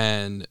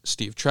and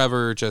Steve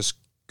Trevor just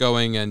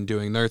going and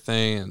doing their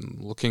thing and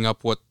looking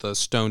up what the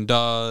stone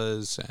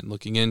does and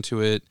looking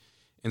into it,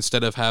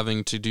 instead of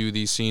having to do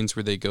these scenes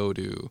where they go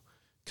to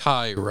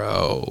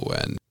Cairo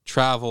and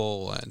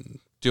travel and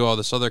do all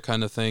this other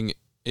kind of thing.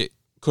 It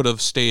could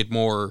have stayed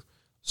more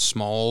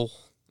small.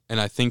 And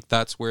I think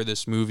that's where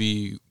this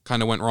movie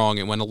kind of went wrong.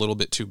 It went a little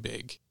bit too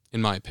big,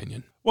 in my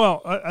opinion.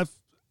 Well,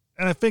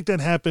 And I think that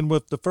happened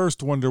with the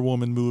first Wonder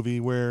Woman movie,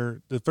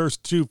 where the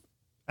first two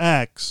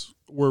acts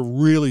were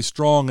really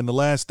strong. In the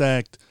last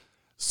act,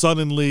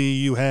 suddenly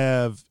you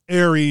have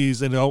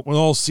Ares and an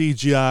all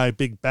CGI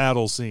big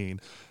battle scene.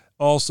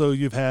 Also,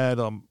 you've had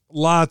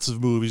lots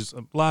of movies,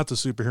 lots of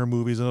superhero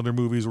movies and other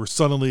movies where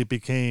suddenly it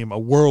became a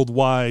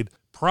worldwide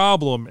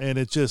problem. And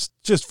it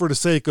just for the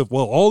sake of,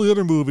 well, all the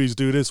other movies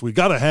do this, we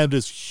got to have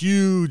this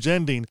huge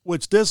ending,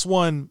 which this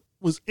one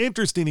was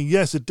interesting. And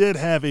yes, it did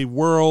have a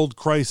world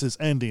crisis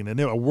ending, and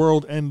a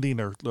world ending,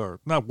 or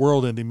not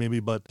world ending maybe,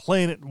 but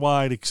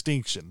planet-wide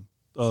extinction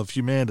of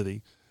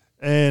humanity.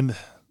 And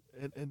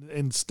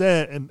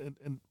instead,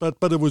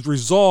 but it was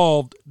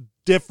resolved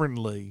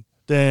differently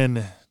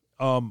than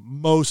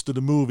most of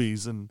the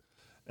movies and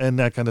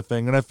that kind of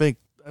thing. And I think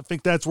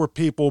that's where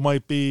people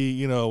might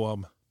be,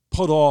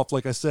 put off,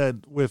 like I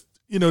said, with,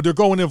 they're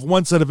going in with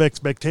one set of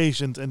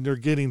expectations and they're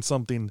getting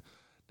something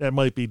that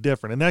might be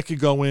different. And that could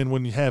go in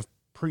when you have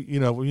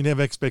when you have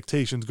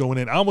expectations going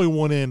in. I only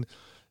went in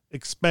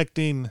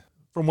expecting,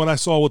 from what I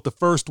saw with the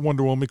first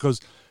Wonder Woman,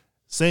 because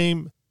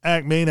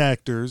main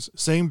actors,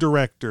 same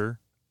director,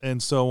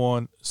 and so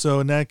on. So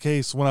in that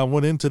case, when I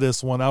went into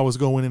this one, I was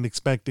going in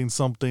expecting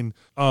something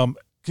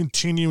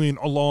continuing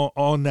along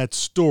on that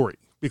story,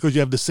 because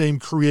you have the same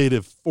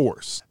creative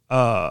force.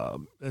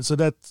 And so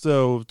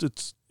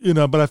it's,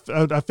 but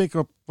I think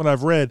when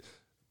I've read,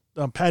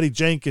 Patty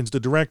Jenkins,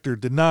 the director,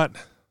 did not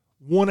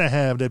want to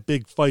have that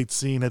big fight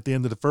scene at the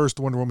end of the first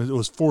Wonder Woman. It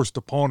was forced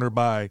upon her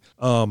by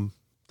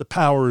the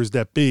powers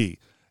that be.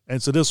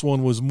 And so this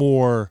one was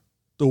more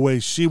the way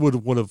she would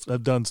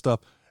have done stuff.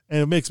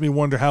 And it makes me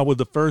wonder, how would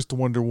the first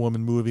Wonder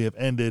Woman movie have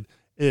ended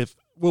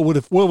what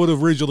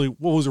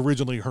was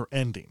originally her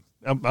ending?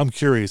 I'm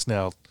curious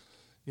now,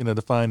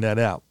 to find that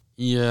out.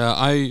 Yeah,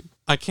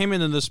 I came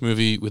into this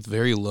movie with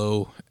very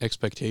low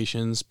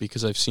expectations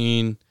because I've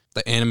seen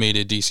the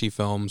animated DC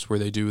films where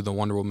they do the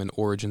Wonder Woman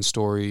origin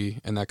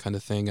story and that kind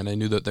of thing. And I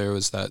knew that there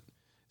was that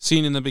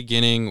scene in the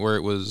beginning where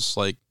it was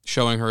like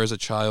showing her as a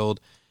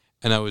child.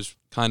 And I was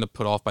kind of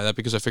put off by that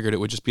because I figured it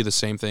would just be the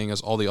same thing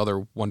as all the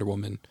other Wonder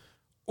Woman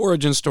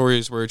origin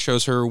stories, where it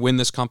shows her win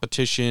this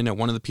competition and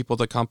one of the people at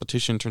the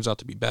competition turns out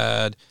to be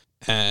bad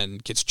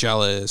and gets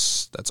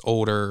jealous, that's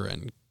older,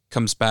 and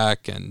comes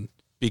back and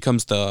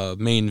becomes the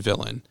main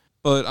villain.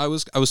 But I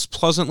was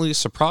pleasantly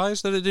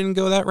surprised that it didn't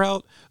go that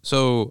route.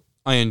 So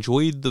I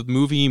enjoyed the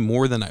movie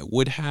more than I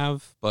would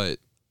have, but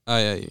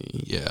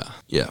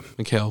yeah.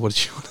 Mikhail, what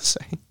did you want to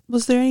say?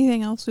 Was there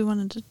anything else we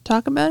wanted to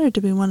talk about, or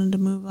did we want to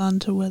move on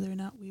to whether or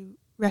not we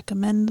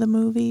recommend the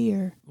movie?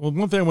 Or well,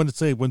 one thing I wanted to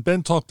say, when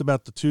Ben talked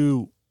about the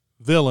two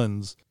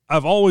villains,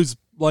 I've always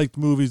liked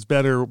movies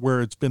better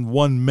where it's been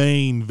one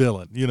main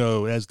villain,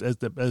 as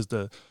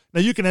the now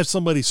you can have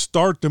somebody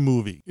start the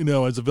movie,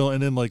 as a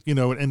villain, and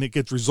then and it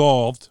gets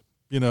resolved,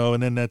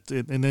 and then that's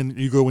it, and then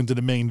you go into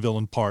the main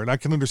villain part. I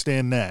can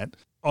understand that.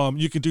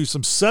 You can do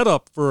some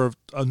setup for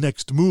a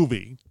next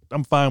movie.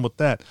 I'm fine with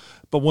that.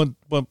 But when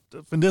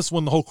in this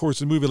one, the whole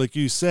course of the movie, like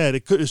you said,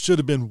 it should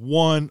have been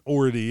one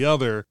or the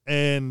other.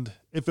 And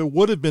if it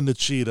would have been the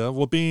cheetah,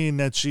 well, being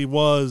that she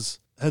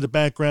had a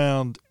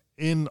background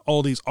in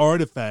all these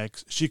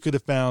artifacts, she could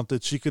have found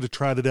that she could have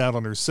tried it out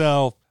on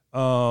herself,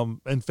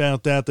 and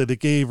found out that it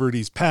gave her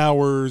these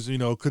powers.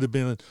 It could have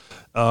been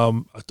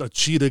a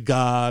cheetah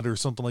god or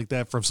something like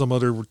that from some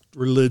other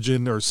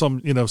religion, or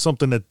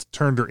something that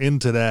turned her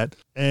into that.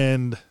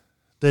 And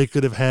they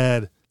could have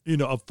had,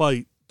 a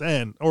fight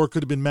then, or it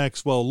could have been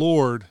Maxwell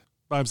Lord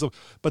by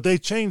himself. But they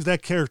changed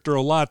that character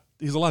a lot.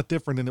 He's a lot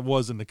different than it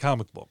was in the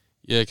comic book.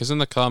 Yeah, because in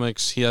the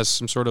comics, he has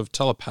some sort of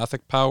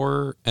telepathic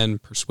power and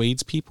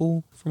persuades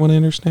people, from what I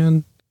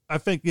understand. I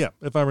think, yeah,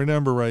 if I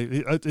remember right,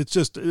 it's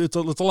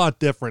a lot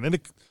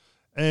different.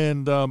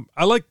 And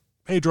I like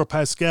Pedro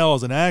Pascal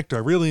as an actor. I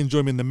really enjoy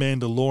him in The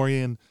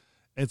Mandalorian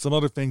and some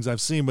other things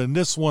I've seen. But in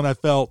this one, I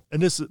felt,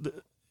 and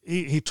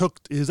he took,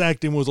 his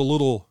acting was a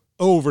little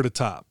over the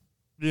top.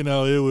 It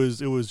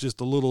was just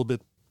a little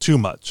bit too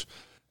much.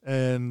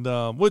 And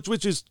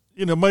which is,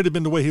 might have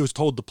been the way he was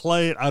told to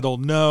play it. I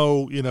don't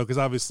know, because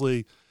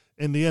obviously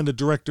in the end, the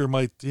director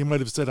might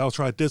have said, I'll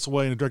try it this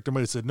way. And the director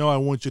might have said, no, I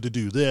want you to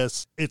do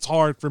this. It's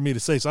hard for me to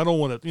say. So I don't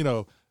want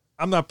to,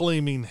 I'm not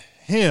blaming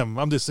him.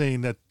 I'm just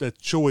saying that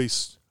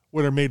choice,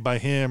 whether made by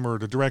him or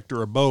the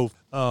director or both,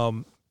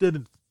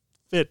 didn't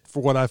fit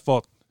for what I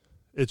thought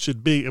it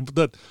should be.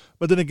 But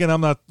then again,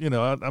 I'm not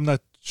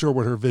sure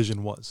what her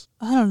vision was.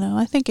 I don't know.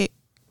 I think it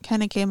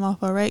kind of came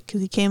off all right, because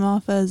he came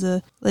off as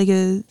a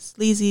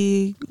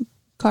sleazy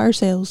car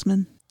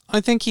salesman. I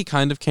think he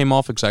kind of came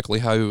off exactly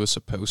how he was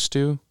supposed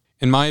to.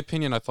 In my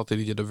opinion, I thought that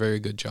he did a very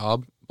good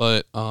job.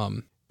 But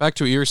back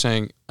to what you were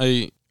saying,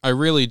 I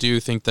really do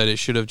think that it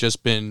should have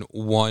just been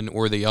one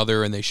or the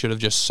other, and they should have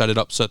just set it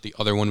up so that the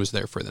other one was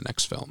there for the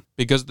next film.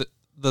 Because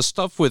the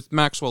stuff with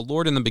Maxwell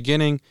Lord in the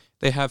beginning,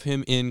 they have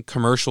him in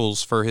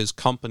commercials for his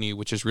company,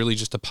 which is really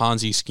just a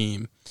Ponzi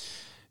scheme.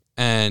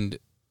 And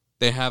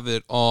they have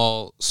it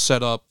all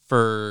set up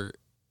for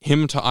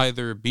him to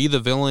either be the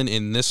villain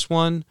in this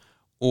one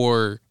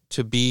or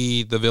to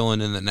be the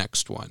villain in the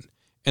next one.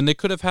 And they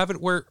could have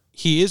it where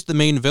he is the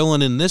main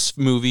villain in this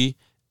movie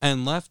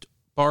and left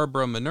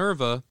Barbara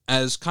Minerva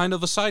as kind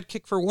of a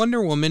sidekick for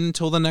Wonder Woman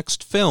until the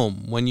next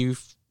film,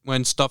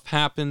 when stuff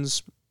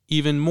happens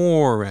even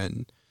more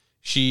and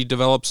she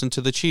develops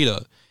into the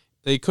Cheetah.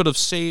 They could have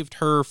saved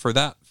her for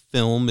that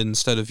film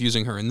instead of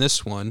using her in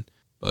this one,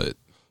 but...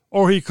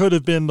 Or he could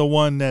have been the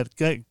one that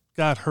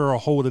got her a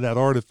hold of that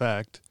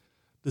artifact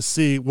to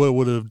see what it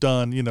would have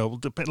done. You know,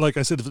 like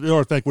I said, if the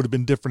artifact would have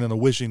been different than a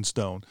wishing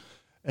stone,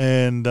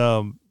 and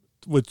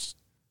which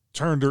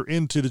turned her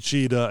into the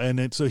Cheetah,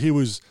 and so he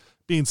was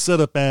being set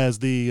up as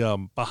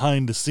the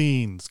behind the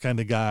scenes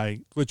kind of guy,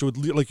 which would,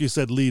 like you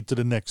said, lead to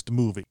the next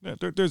movie.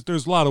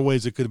 There's a lot of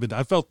ways it could have been done.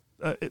 I felt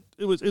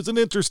it's an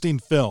interesting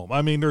film.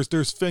 I mean,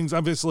 there's things,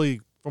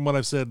 obviously, from what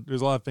I've said,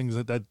 there's a lot of things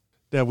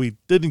that we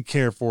didn't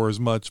care for as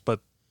much, but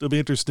it'll be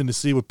interesting to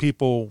see what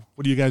do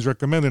you guys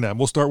recommend in that?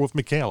 We'll start with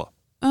Michaela.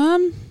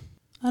 I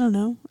don't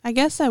know. I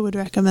guess I would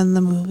recommend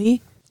the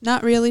movie.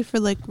 Not really for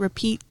like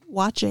repeat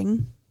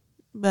watching,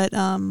 but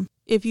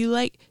if you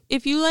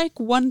like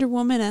Wonder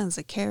Woman as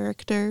a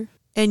character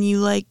and you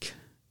like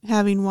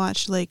having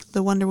watched like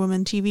the Wonder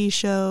Woman TV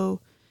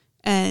show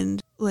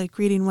and like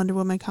reading Wonder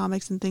Woman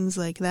comics and things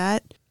like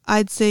that,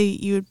 I'd say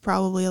you would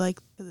probably like,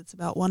 because it's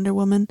about Wonder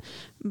Woman.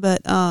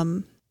 But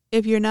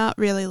if you're not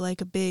really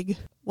like a big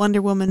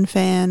Wonder Woman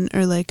fan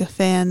or like a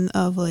fan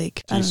of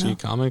like DC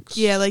Comics,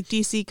 yeah, like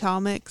DC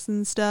Comics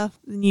and stuff,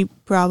 then you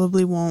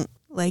probably won't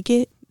like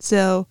it.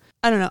 So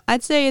I don't know.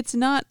 I'd say it's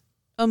not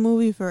a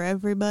movie for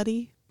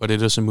everybody, but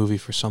it is a movie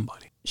for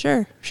somebody.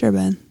 Sure,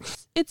 Ben.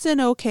 It's an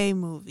okay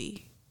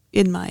movie,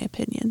 in my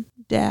opinion.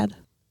 Dad.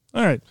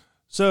 All right.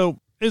 So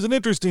it's an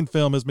interesting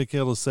film, as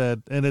Michaela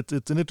said, and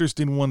it's an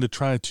interesting one to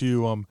try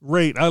to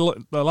rate. A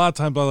lot of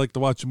times I like to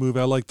watch a movie.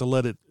 I like to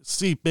let it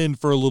seep in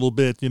for a little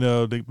bit, you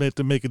know,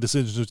 to make a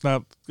decision. It's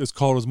not as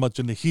called as much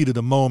in the heat of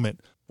the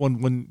moment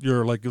when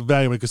you're like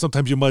evaluating, because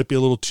sometimes you might be a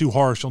little too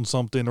harsh on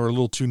something or a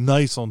little too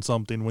nice on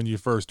something when you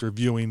first are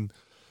viewing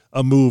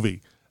a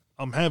movie.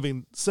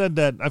 Having said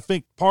that, I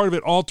think part of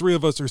it, all three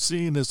of us are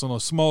seeing this on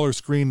a smaller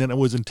screen than it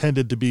was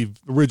intended to be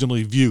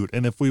originally viewed.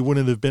 And if we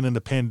wouldn't have been in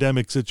the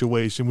pandemic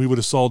situation, we would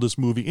have saw this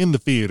movie in the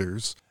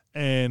theaters.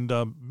 And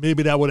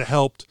maybe that would have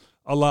helped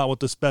a lot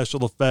with the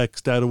special effects,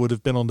 that it would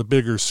have been on the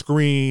bigger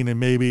screen. And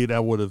maybe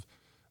that would have,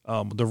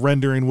 the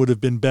rendering would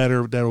have been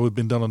better, that it would have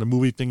been done on the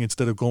movie thing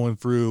instead of going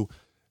through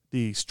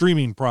the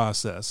streaming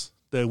process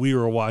that we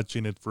were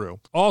watching it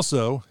through.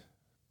 Also,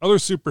 other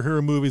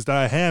superhero movies that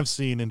I have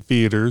seen in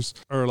theaters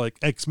are like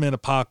X-Men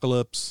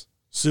Apocalypse,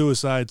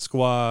 Suicide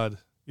Squad,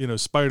 you know,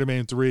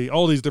 Spider-Man 3,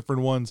 all these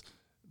different ones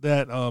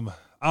that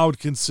I would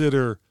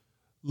consider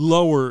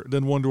lower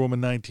than Wonder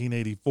Woman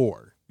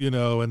 1984, you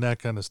know, and that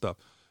kind of stuff.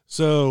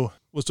 So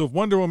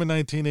Wonder Woman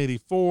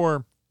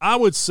 1984, I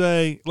would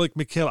say, like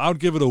Mikhail, I would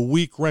give it a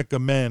weak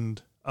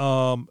recommend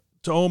to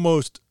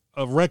almost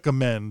a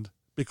recommend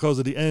because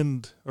of the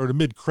end or the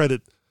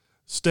mid-credit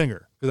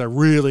stinger, because I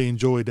really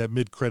enjoyed that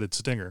mid-credit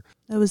stinger.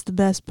 That was the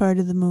best part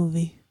of the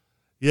movie.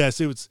 Yes,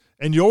 it was,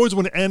 and you always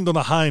want to end on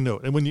a high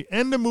note. And when you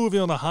end a movie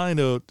on a high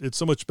note, it's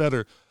so much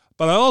better.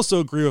 But I also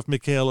agree with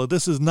Michaela.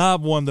 This is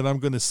not one that I'm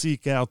going to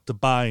seek out to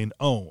buy and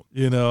own.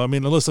 You know, I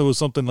mean, unless it was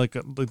something like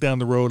down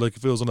the road, like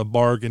if it was on a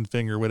bargain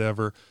thing or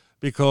whatever,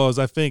 because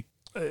I think,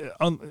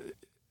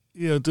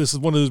 you know, this is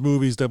one of those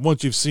movies that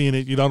once you've seen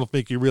it, you don't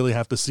think you really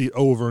have to see it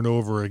over and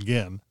over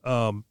again.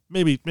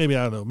 Maybe I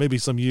don't know, maybe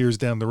some years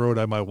down the road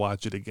I might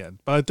watch it again.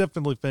 But I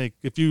definitely think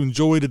if you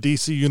enjoy the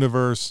DC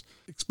universe,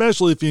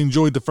 especially if you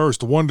enjoyed the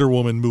first Wonder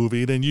Woman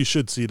movie, then you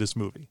should see this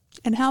movie.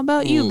 And how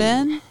about you,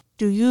 Ben?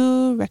 Do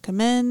you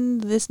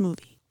recommend this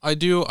movie? I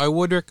do. I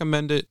would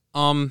recommend it.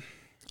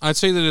 I'd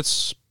say that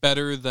it's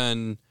better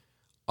than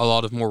a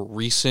lot of more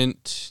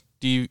recent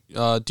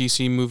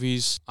DC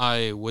movies.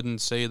 I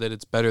wouldn't say that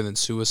it's better than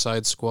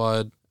Suicide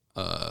Squad.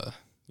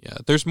 Yeah,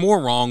 there's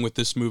more wrong with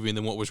this movie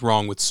than what was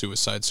wrong with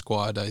Suicide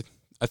Squad. I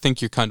think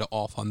you're kind of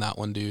off on that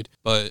one, dude.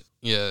 But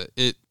yeah,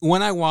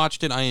 when I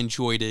watched it, I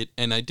enjoyed it,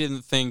 and I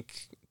didn't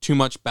think too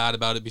much bad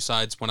about it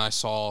besides when I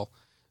saw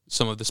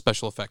some of the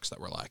special effects that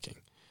were lacking.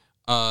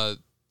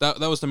 That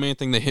was the main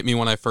thing that hit me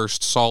when I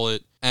first saw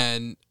it.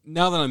 And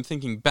now that I'm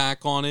thinking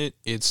back on it,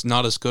 it's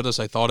not as good as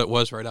I thought it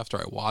was right after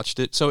I watched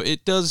it. So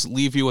it does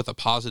leave you with a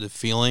positive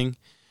feeling.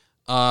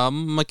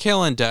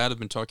 Michaela and Dad have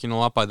been talking a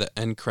lot by the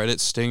end credit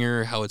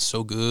stinger, how it's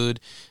so good.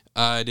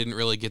 I didn't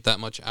really get that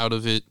much out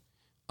of it.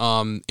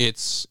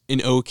 It's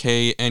an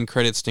okay end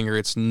credit stinger.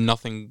 It's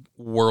nothing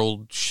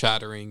world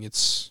shattering.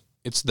 It's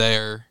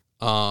there.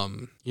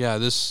 Yeah,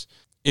 this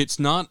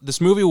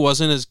movie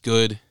wasn't as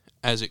good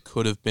as it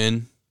could have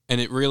been. And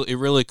it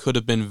really could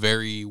have been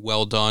very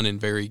well done and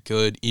very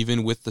good,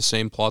 even with the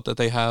same plot that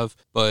they have.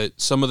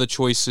 But some of the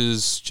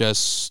choices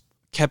just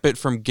kept it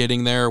from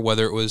getting there,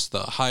 whether it was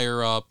the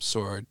higher-ups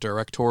or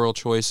directorial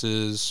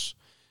choices.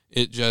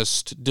 It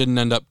just didn't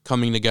end up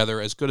coming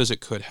together as good as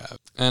it could have.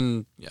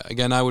 And yeah,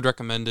 again, I would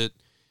recommend it.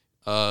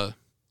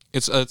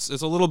 It's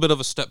a little bit of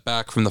a step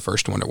back from the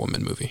first Wonder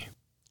Woman movie.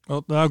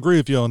 Well, I agree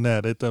with you on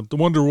that. The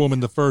Wonder Woman,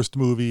 the first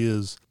movie,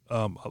 is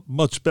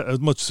much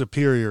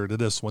superior to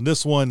this one.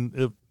 This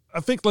one, I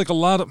think, like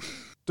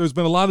there's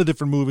been a lot of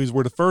different movies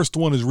where the first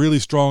one is really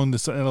strong,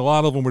 and a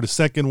lot of them where the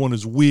second one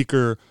is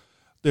weaker.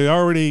 They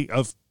already,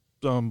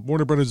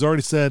 Warner Brothers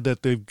already said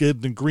that they've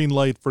given the green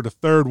light for the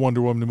third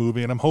Wonder Woman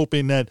movie, and I'm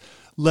hoping that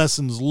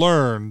lessons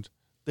learned,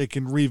 they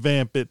can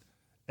revamp it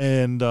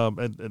and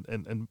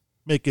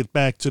make it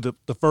back to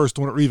the first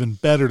one, or even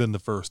better than the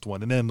first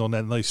one, and end on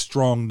that nice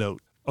strong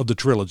note of the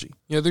trilogy.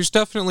 Yeah, there's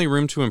definitely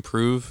room to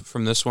improve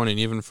from this one and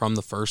even from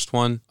the first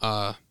one.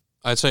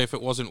 I'd say if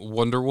it wasn't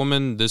Wonder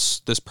Woman, this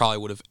probably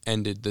would have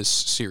ended this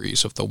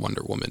series of the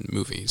Wonder Woman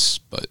movies.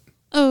 But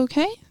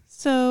okay,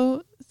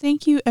 so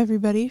thank you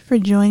everybody for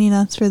joining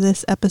us for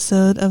this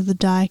episode of the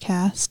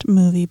Diecast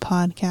Movie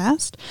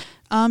Podcast.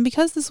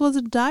 Because this was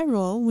a die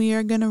roll, we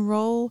are going to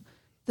roll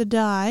the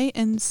die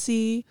and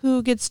see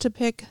who gets to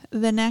pick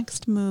the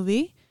next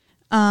movie.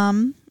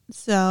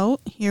 So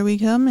here we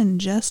come in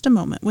just a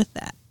moment with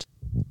that.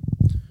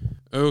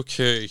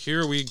 okay,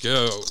 here we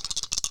go.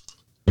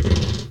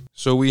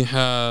 So we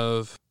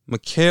have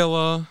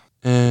Michaela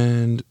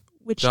and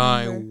Which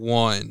die number?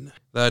 1.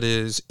 That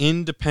is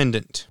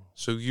Independent.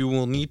 So you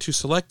will need to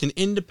select an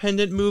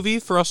independent movie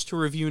for us to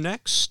review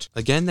next.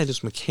 Again, that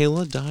is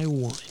Michaela, die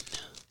 1.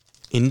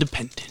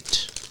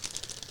 Independent.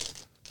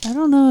 I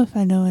don't know if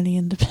I know any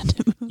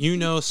independent movies. You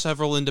know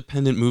several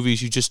independent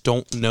movies, you just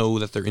don't know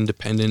that they're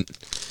independent.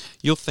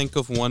 You'll think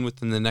of one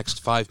within the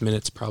next 5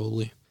 minutes,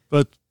 probably.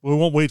 But we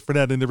won't wait for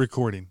that in the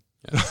recording.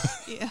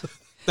 Yeah.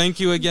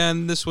 Thank you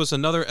again. This was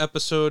another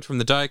episode from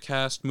the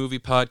Diecast Movie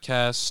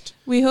Podcast.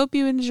 We hope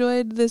you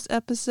enjoyed this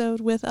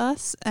episode with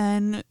us,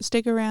 and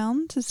stick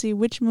around to see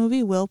which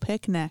movie we'll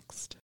pick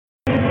next.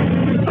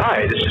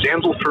 Hi, this is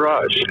Ansel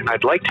Farage, and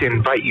I'd like to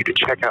invite you to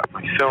check out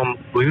my film,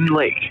 Loon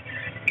Lake,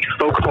 a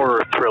folk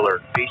horror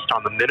thriller based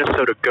on the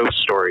Minnesota ghost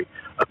story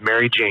of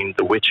Mary Jane,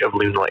 the Witch of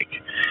Loon Lake,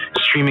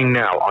 streaming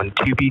now on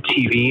Tubi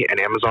TV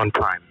and Amazon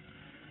Prime,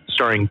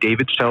 starring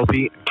David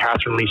Selby and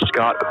Catherine Lee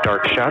Scott of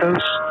Dark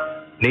Shadows,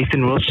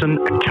 Nathan Wilson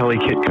and Kelly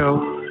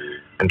Kitko,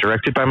 and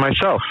directed by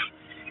myself.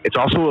 It's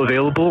also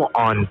available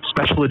on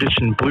special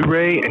edition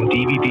Blu-ray and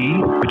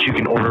DVD, which you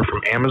can order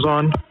from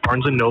Amazon,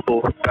 Barnes &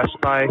 Noble, Best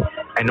Buy,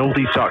 and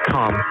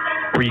oldies.com,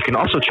 where you can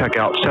also check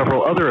out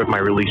several other of my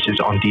releases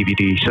on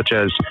DVD, such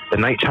as The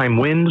Nighttime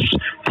Winds,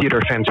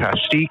 Theater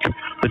Fantastique,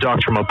 the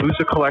Dr.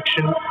 Mabuse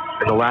Collection,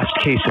 and The Last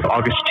Case of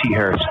August T.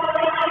 Harrison.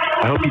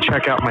 I hope you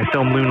check out my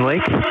film Loon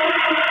Lake, and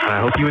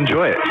I hope you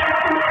enjoy it.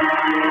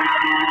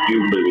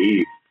 You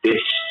believe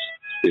this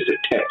is a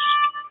test?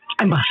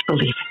 I must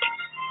believe it.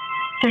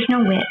 There's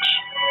no witch.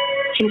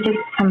 She's just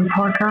some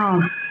poor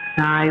girl.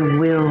 I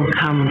will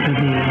come for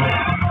thee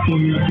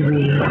in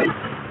 3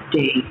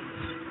 days'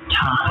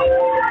 time.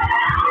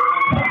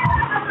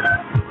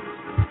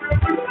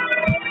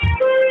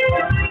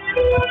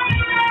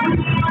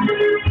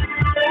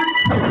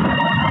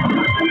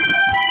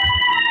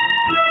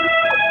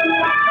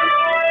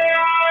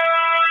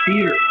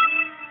 Fear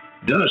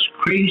does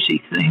crazy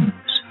things.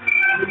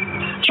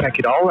 Check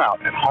it all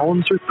out at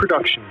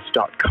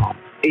HollinsworthProductions.com.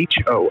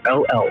 HOLLINSWORTH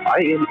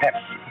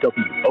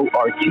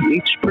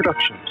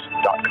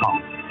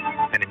Productions.com.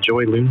 And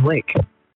enjoy Loon Lake.